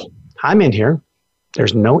 well, I'm in here.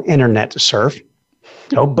 There's no internet to surf,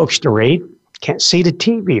 no books to read, can't see the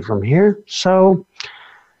TV from here. So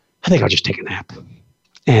I think I'll just take a nap.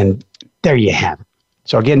 And there you have it.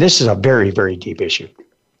 So again, this is a very, very deep issue.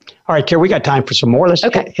 All right, Kara, we got time for some more. Let's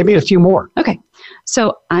hit me with a few more. Okay.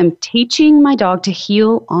 So I'm teaching my dog to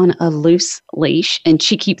heel on a loose leash, and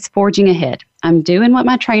she keeps forging ahead. I'm doing what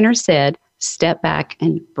my trainer said, step back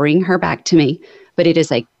and bring her back to me. But it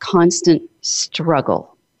is a constant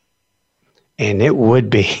struggle. And it would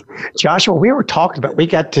be. Joshua, we were talking about, we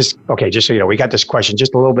got this, okay, just so you know, we got this question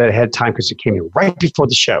just a little bit ahead of time because it came in right before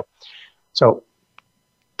the show. So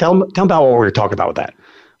tell them about what we were talking about with that.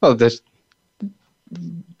 Well,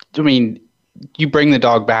 you bring the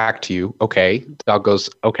dog back to you. Okay. The dog goes,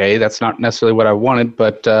 okay, that's not necessarily what I wanted,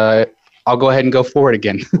 but I'll go ahead and go for it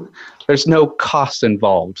again. There's no cost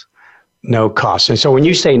involved. No cost. And so when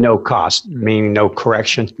you say no cost, meaning no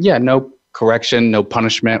correction? Yeah, no correction, no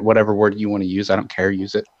punishment, whatever word you want to use. I don't care.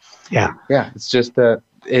 Use it. Yeah. Yeah. It's just the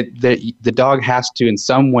dog has to in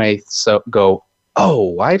some way go,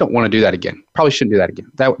 oh, I don't want to do that again. Probably shouldn't do that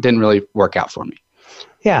again. That didn't really work out for me.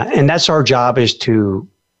 Yeah. And that's our job, is to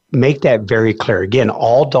make that very clear. Again,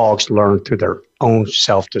 all dogs learn through their own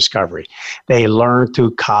self-discovery. They learn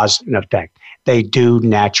through cause and effect. They do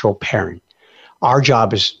natural pairing. Our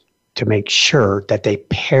job is to make sure that they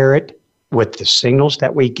pair it with the signals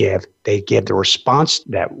that we give. They give the response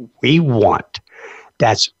that we want.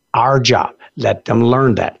 That's our job. Let them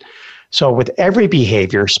learn that. So with every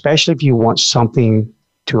behavior, especially if you want something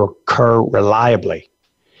to occur reliably,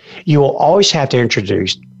 you will always have to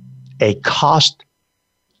introduce a cost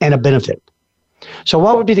and a benefit. So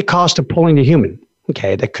what would be the cost of pulling the human?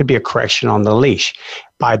 Okay, that could be a correction on the leash.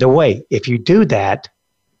 By the way, if you do that,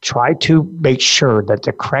 try to make sure that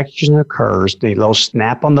the correction occurs, the little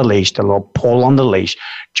snap on the leash, the little pull on the leash,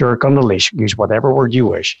 jerk on the leash, use whatever word you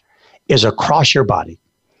wish, is across your body.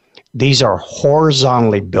 These are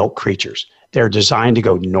horizontally built creatures. They're designed to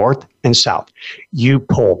go north and south. You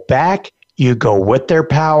pull back, you go with their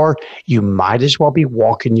power, you might as well be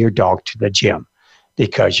walking your dog to the gym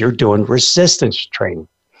because you're doing resistance training.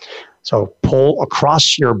 So pull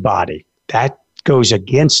across your body. That goes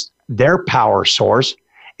against their power source.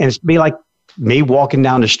 And it'd be like me walking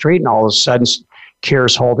down the street and all of a sudden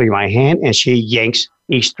Kira's holding my hand and she yanks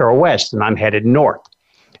east or west and I'm headed north.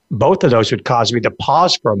 Both of those would cause me to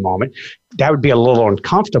pause for a moment. That would be a little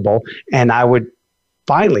uncomfortable. And I would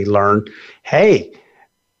finally learn, hey,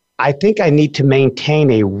 I think I need to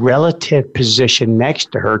maintain a relative position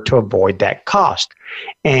next to her to avoid that cost.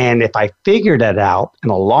 And if I figure that out,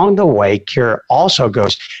 and along the way, Kira also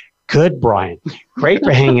goes, good, Bryan. Great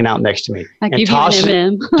for hanging out next to me. Like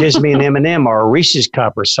and gives me an M&M or a Reese's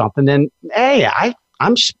cup or something. Then, hey,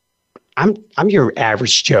 I'm your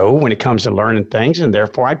average Joe when it comes to learning things, and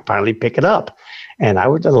therefore I'd finally pick it up. And I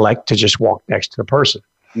would elect to just walk next to the person.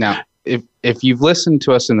 Now, if you've listened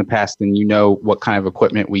to us in the past, then you know what kind of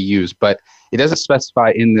equipment we use, but it doesn't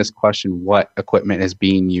specify in this question what equipment is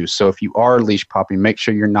being used. So if you are leash popping, make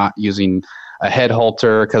sure you're not using a head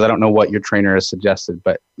halter, because I don't know what your trainer has suggested,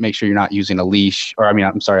 but make sure you're not using a leash, or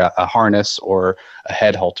a harness or a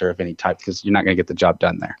head halter of any type, because you're not going to get the job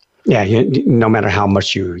done there. Yeah, no matter how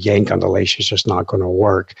much you yank on the leash, it's just not going to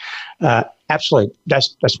work. Absolutely,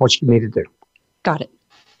 that's what you need to do. Got it.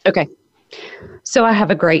 Okay. So I have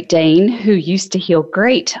a Great Dane who used to heel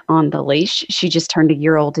great on the leash. She just turned a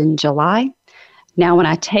year old in July. Now, when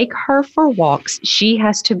I take her for walks, she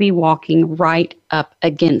has to be walking right up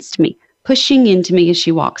against me, pushing into me as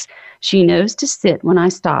she walks. She knows to sit when I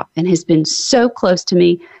stop and has been so close to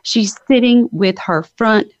me. She's sitting with her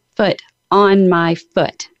front foot on my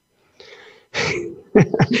foot.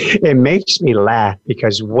 It makes me laugh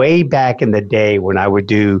because way back in the day when I would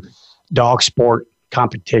do dog sport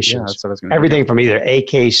competitions, everything from either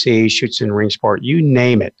AKC, shoots and ring sport, you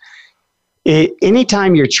name it.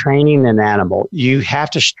 Anytime you're training an animal, you have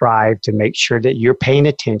to strive to make sure that you're paying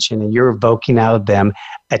attention and you're evoking out of them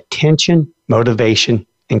attention, motivation,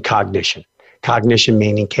 and cognition. Cognition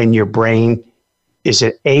meaning, is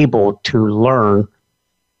it able to learn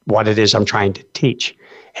what it is I'm trying to teach?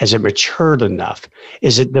 Has it matured enough?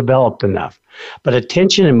 Is it developed enough? But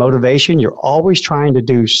attention and motivation, you're always trying to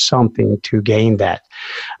do something to gain that.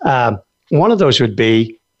 One of those would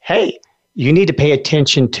be, hey, you need to pay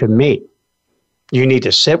attention to me. You need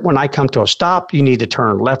to sit when I come to a stop. You need to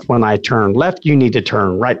turn left when I turn left. You need to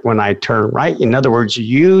turn right when I turn right. In other words,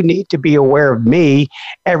 you need to be aware of me,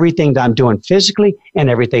 everything that I'm doing physically and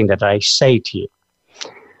everything that I say to you.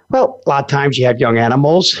 Well, a lot of times you have young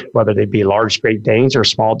animals, whether they be large Great Danes or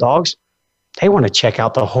small dogs, they want to check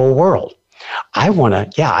out the whole world. I'll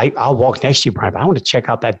walk next to you, Bryan, but I want to check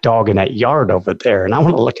out that dog in that yard over there. And I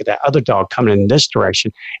want to look at that other dog coming in this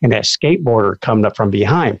direction and that skateboarder coming up from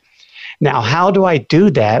behind. Now, how do I do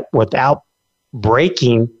that without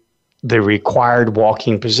breaking the required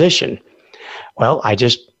walking position? Well, I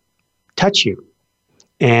just touch you.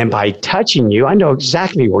 And by touching you, I know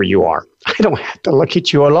exactly where you are. I don't have to look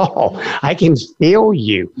at you at all. I can feel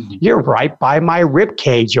you. You're right by my rib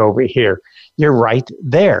cage over here. You're right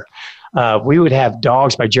there. We would have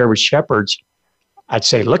dogs by German Shepherds. I'd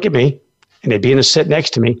say, look at me. And they'd be in a sit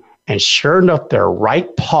next to me. And sure enough, their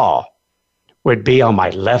right paw would be on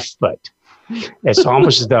my left foot. It's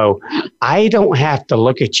almost as though I don't have to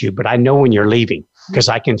look at you, but I know when you're leaving because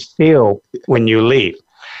I can feel when you leave.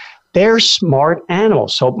 They're smart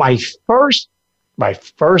animals. So my first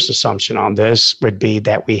assumption on this would be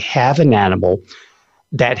that we have an animal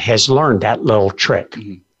that has learned that little trick.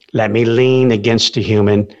 Mm-hmm. Let me lean against a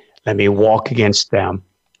human. Let me walk against them.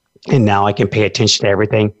 And now I can pay attention to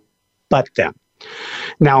everything but them.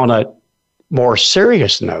 Now, on a more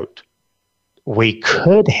serious note, we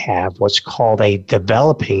could have what's called a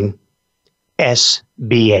developing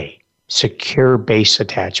SBA, secure base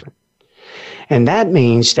attachment. And that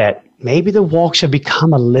means that maybe the walks have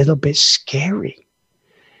become a little bit scary.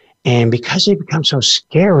 And because they become so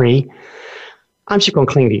scary, I'm just going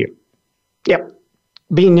to cling to you. Yep.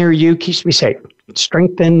 Being near you keeps me safe.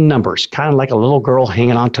 Strength in numbers, kind of like a little girl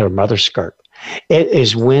hanging onto her mother's skirt. It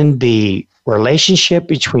is when the relationship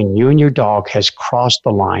between you and your dog has crossed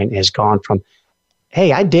the line, has gone from,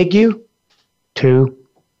 hey, I dig you, to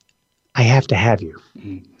I have to have you.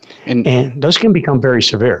 Mm-hmm. And those can become very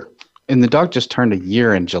severe. And the dog just turned a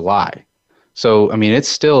year in July. So, I mean, it's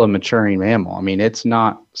still a maturing mammal. I mean, it's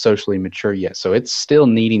not socially mature yet. So it's still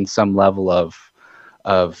needing some level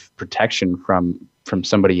of protection from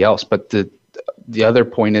somebody else. But the other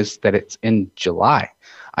point is that it's in July.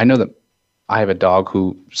 I know that I have a dog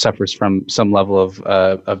who suffers from some level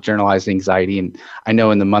of generalized anxiety. And I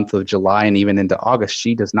know in the month of July and even into August,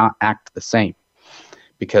 she does not act the same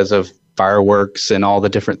because of fireworks and all the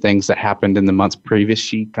different things that happened in the months previous.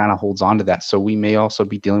 She kind of holds on to that. So we may also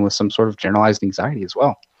be dealing with some sort of generalized anxiety as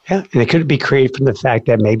well. Yeah, and it could be created from the fact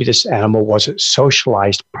that maybe this animal wasn't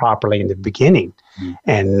socialized properly in the beginning. Mm.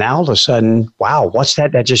 And now all of a sudden, wow, what's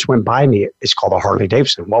that just went by me? It's called a Harley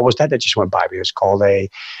Davidson. What was that just went by me? It's called a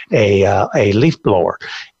leaf blower.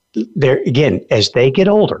 they're, again, as they get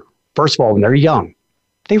older, first of all, when they're young,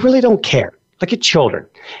 they really don't care. Look at children.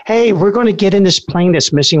 Hey, we're going to get in this plane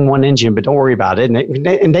that's missing one engine, but don't worry about it.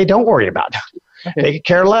 And they don't worry about it. They could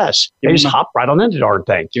care less. They just hop right on into the darn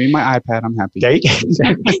thing. Give me my iPad. I'm happy.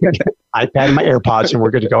 iPad and my AirPods, and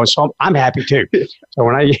we're good to go. So I'm happy too.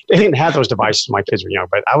 So they didn't have those devices when my kids were young,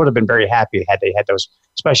 but I would have been very happy had they had those,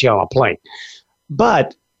 especially on a plane.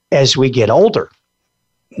 But as we get older,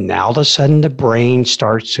 now all of a sudden the brain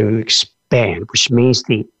starts to expand, which means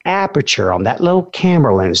the aperture on that little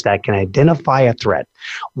camera lens that can identify a threat.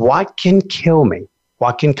 What can kill me?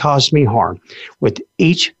 What can cause me harm? With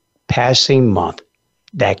each passing month,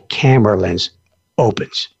 that camera lens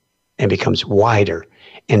opens and becomes wider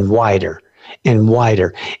and wider and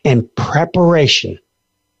wider in preparation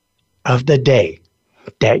of the day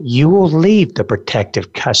that you will leave the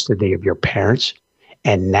protective custody of your parents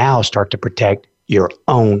and now start to protect your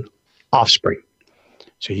own offspring.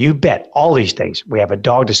 So you bet all these things. We have a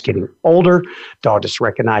dog that's getting older, dog that's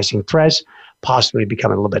recognizing threats, possibly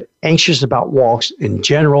becoming a little bit anxious about walks in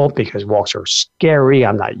general because walks are scary.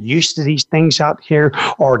 I'm not used to these things out here,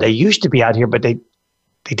 or they used to be out here, but they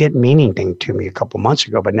didn't mean anything to me a couple months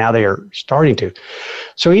ago, but now they are starting to.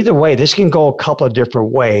 So either way, this can go a couple of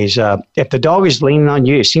different ways. If the dog is leaning on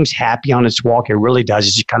you, it seems happy on its walk. It really does.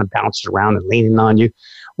 It just kind of bounces around and leaning on you.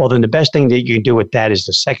 Well, then the best thing that you can do with that is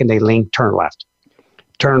the second they lean, turn left.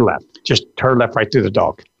 Turn left. Just turn left right through the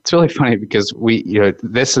dog. It's really funny because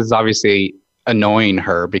this is obviously annoying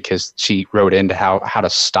her because she wrote into how to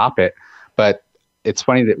stop it. But it's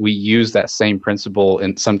funny that we use that same principle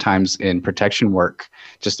sometimes in protection work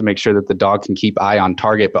just to make sure that the dog can keep eye on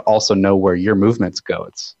target, but also know where your movements go.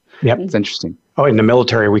 It's interesting. Oh, in the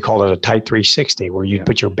military, we call it a tight 360, where you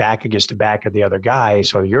put your back against the back of the other guy.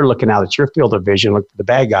 So you're looking out at your field of vision, look for the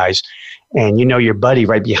bad guys, and you know your buddy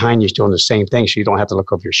right behind you is doing the same thing, so you don't have to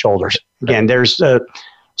look over your shoulders. Again, there's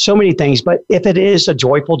so many things, but if it is a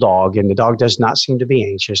joyful dog and the dog does not seem to be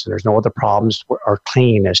anxious and there's no other problems or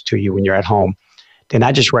cleanliness to you when you're at home, then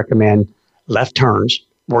I just recommend left turns,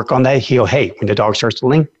 work on that heel. Hey, when the dog starts to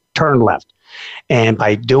lean, turn left. And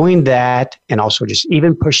by doing that, and also just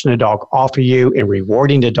even pushing the dog off of you and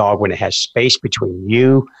rewarding the dog when it has space between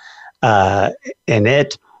you and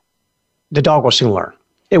it, the dog will soon learn.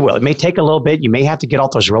 It will. It may take a little bit. You may have to get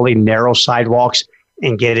off those really narrow sidewalks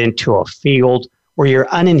and get into a field where you're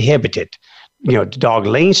uninhibited. The dog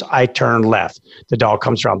leans, I turn left. The dog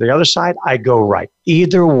comes around the other side, I go right.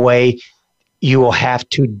 Either way, you will have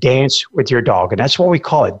to dance with your dog. And that's what we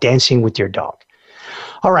call it, dancing with your dog.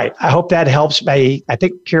 All right. I hope that helps. I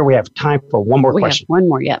think here we have time for one more question. We have one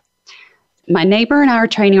more, yeah. My neighbor and I are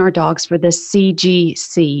training our dogs for the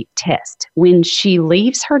CGC test. When she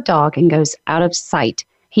leaves her dog and goes out of sight,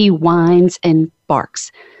 he whines and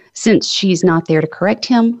barks. Since she's not there to correct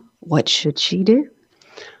him, what should she do?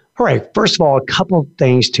 All right. First of all, a couple of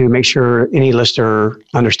things to make sure any listener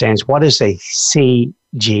understands. What is a CGC?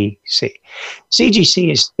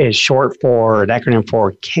 CGC is short for an acronym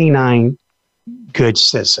for Canine Good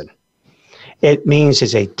Citizen. It means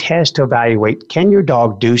it's a test to evaluate, can your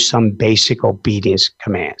dog do some basic obedience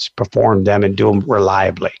commands, perform them and do them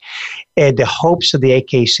reliably? And the hopes of the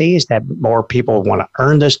AKC is that more people want to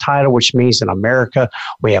earn this title, which means in America,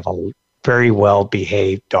 we have a very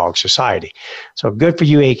well-behaved dog society. So good for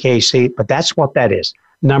you, AKC, but that's what that is.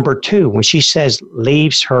 Number two, when she says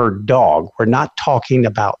leaves her dog, we're not talking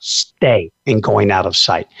about stay and going out of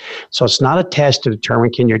sight. So it's not a test to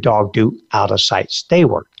determine can your dog do out of sight stay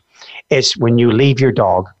work. It's when you leave your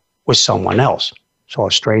dog with someone else. So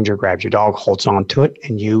a stranger grabs your dog, holds on to it,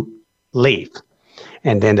 and you leave.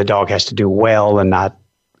 And then the dog has to do well and not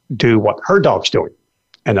do what her dog's doing,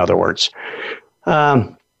 in other words.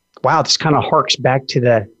 Wow, this kind of harks back to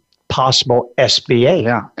the possible SBA.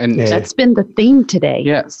 Yeah. And that's been the theme today.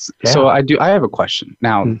 Yes. Yeah. So I have a question.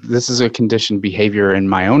 Now, this is a conditioned behavior in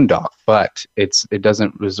my own dog, but it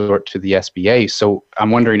doesn't resort to the SBA. So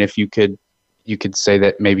I'm wondering if you could say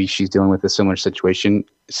that maybe she's dealing with a similar situation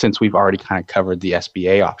since we've already kind of covered the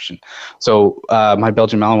SBA option. So my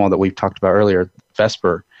Belgian Malinois that we've talked about earlier,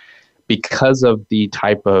 Vesper, because of the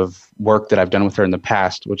type of work that I've done with her in the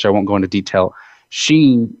past, which I won't go into detail,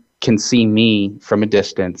 she can see me from a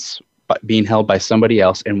distance being held by somebody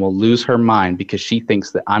else and will lose her mind because she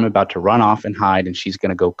thinks that I'm about to run off and hide and she's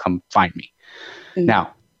going to go come find me. Mm-hmm.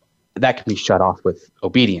 Now, that can be shut off with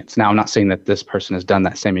obedience. Now, I'm not saying that this person has done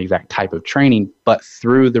that same exact type of training, but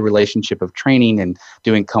through the relationship of training and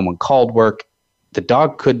doing come when called work, the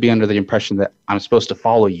dog could be under the impression that I'm supposed to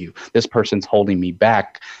follow you. This person's holding me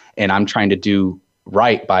back and I'm trying to do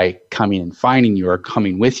right by coming and finding you or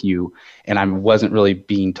coming with you, and I wasn't really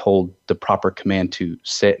being told the proper command to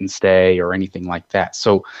sit and stay or anything like that.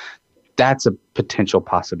 So that's a potential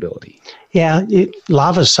possibility. Yeah, a lot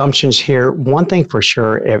of assumptions here. One thing for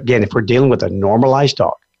sure, again, if we're dealing with a normalized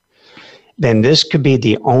dog, then this could be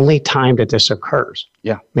the only time that this occurs.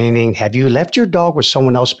 Yeah. Meaning, have you left your dog with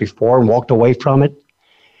someone else before and walked away from it?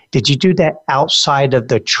 Did you do that outside of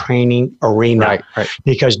the training arena? Right.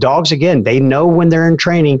 Because dogs, again, they know when they're in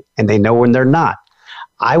training and they know when they're not.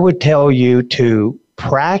 I would tell you to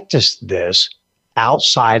practice this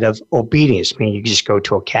outside of obedience. I mean, you just go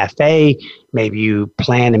to a cafe, maybe you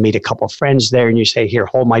plan to meet a couple of friends there and you say, here,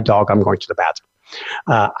 hold my dog, I'm going to the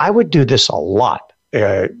bathroom. I would do this a lot.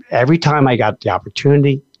 Every time I got the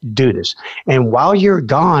opportunity, do this. And while you're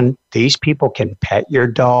gone, these people can pet your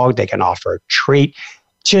dog, they can offer a treat.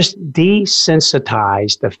 Just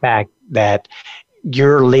desensitize the fact that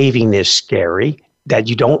you're leaving is scary, that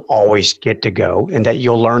you don't always get to go, and that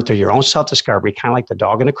you'll learn through your own self-discovery, kind of like the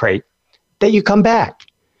dog in a crate, that you come back.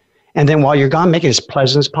 And then while you're gone, make it as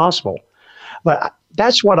pleasant as possible. But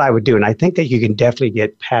that's what I would do. And I think that you can definitely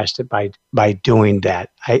get past it by doing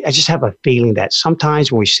that. I just have a feeling that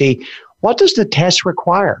sometimes when we see, what does the test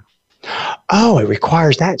require? Oh, it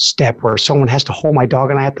requires that step where someone has to hold my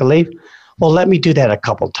dog and I have to leave. Well, let me do that a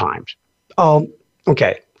couple of times. Oh,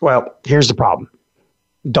 okay. Well, here's the problem.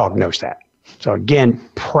 Dog knows that. So again,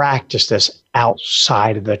 practice this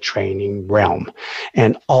outside of the training realm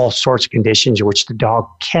and all sorts of conditions in which the dog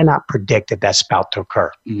cannot predict that that's about to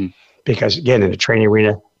occur. Mm-hmm. Because again, in the training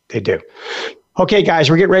arena, they do. Okay, guys,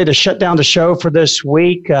 we're getting ready to shut down the show for this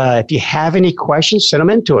week. If you have any questions, send them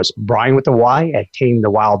in to us. Bryan with the Y at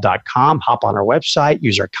tamingthewild.com. Hop on our website,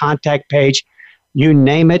 use our contact page. You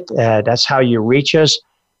name it, that's how you reach us.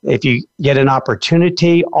 If you get an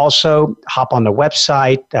opportunity, also hop on the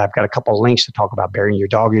website. I've got a couple of links to talk about burying your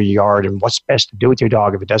dog in your yard and what's best to do with your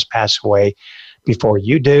dog if it does pass away before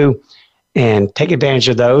you do. And take advantage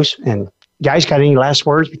of those. And guys, got any last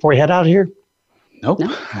words before we head out of here? Nope.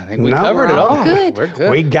 No. I think we covered it all. Good. We're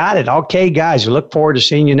good. We got it. Okay, guys, we look forward to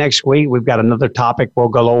seeing you next week. We've got another topic we'll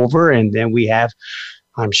go over, and then we have,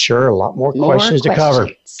 I'm sure, a lot more questions to cover.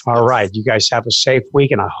 All right. You guys have a safe week,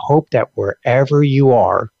 and I hope that wherever you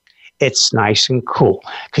are, it's nice and cool,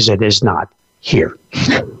 because it is not here.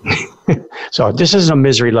 So this is a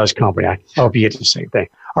misery loves company. I hope you get the same thing.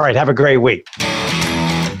 All right. Have a great week.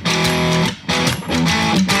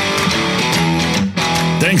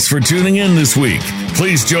 Thanks for tuning in this week.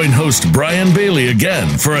 Please join host Bryan Bailey again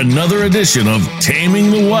for another edition of Taming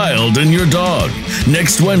the Wild and Your Dog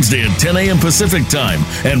next Wednesday at 10 a.m. Pacific Time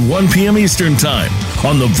and 1 p.m. Eastern Time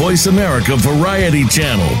on the Voice America Variety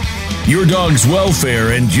Channel. Your dog's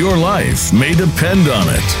welfare and your life may depend on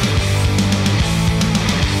it.